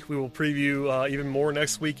agree. We will preview even more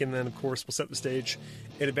next week, and then, of course, we'll set the stage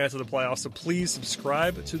in advance of the playoffs. So please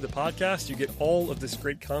subscribe to the podcast. You get all of this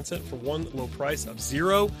great content for one low price of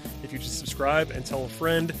 $0 if you just subscribe and tell a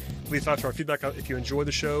friend. Leave 5-star feedback if you enjoy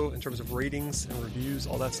the show in terms of ratings and reviews,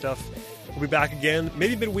 all that stuff. We'll be back again,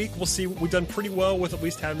 maybe midweek. We'll see. We've done pretty well with at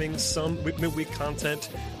least having some midweek content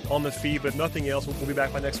on the feed, but if nothing else, we'll be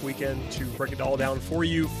back by next weekend to break it all down for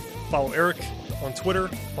you. Follow Eric on Twitter.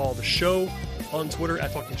 Follow the show on Twitter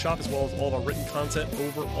at Talking Chop, as well as all of our written content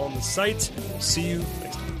over on the site. See you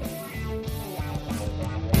next time.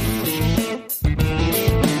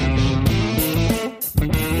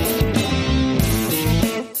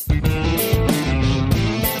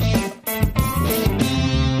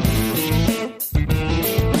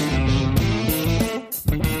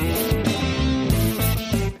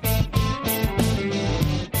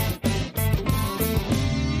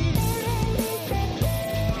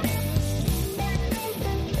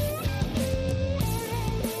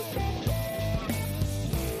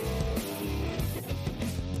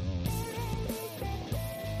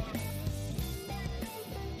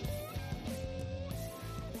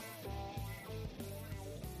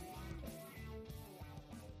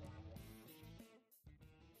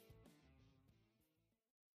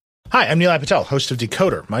 Hi, I'm Nilay Patel, host of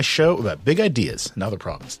Decoder, my show about big ideas and other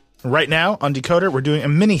problems. Right now on Decoder, we're doing a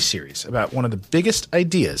mini-series about one of the biggest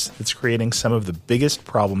ideas that's creating some of the biggest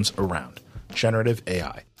problems around, generative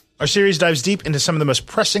AI. Our series dives deep into some of the most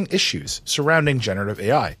pressing issues surrounding generative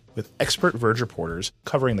AI, with expert Verge reporters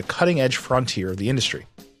covering the cutting-edge frontier of the industry.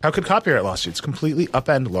 How could copyright lawsuits completely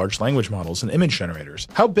upend large language models and image generators?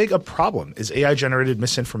 How big a problem is AI-generated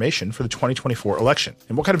misinformation for the 2024 election?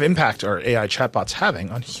 And what kind of impact are AI chatbots having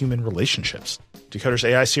on human relationships? Decoder's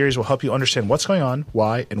AI series will help you understand what's going on,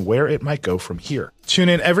 why, and where it might go from here. Tune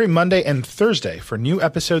in every Monday and Thursday for new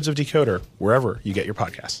episodes of Decoder, wherever you get your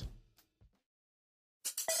podcasts.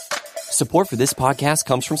 Support for this podcast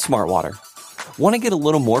comes from Smartwater. Want to get a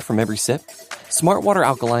little more from every sip? Smartwater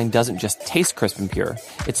Alkaline doesn't just taste crisp and pure.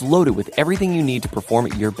 It's loaded with everything you need to perform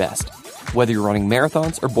at your best, whether you're running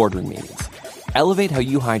marathons or boardroom meetings. Elevate how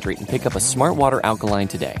you hydrate and pick up a Smartwater Alkaline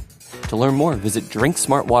today. To learn more, visit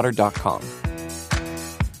drinksmartwater.com.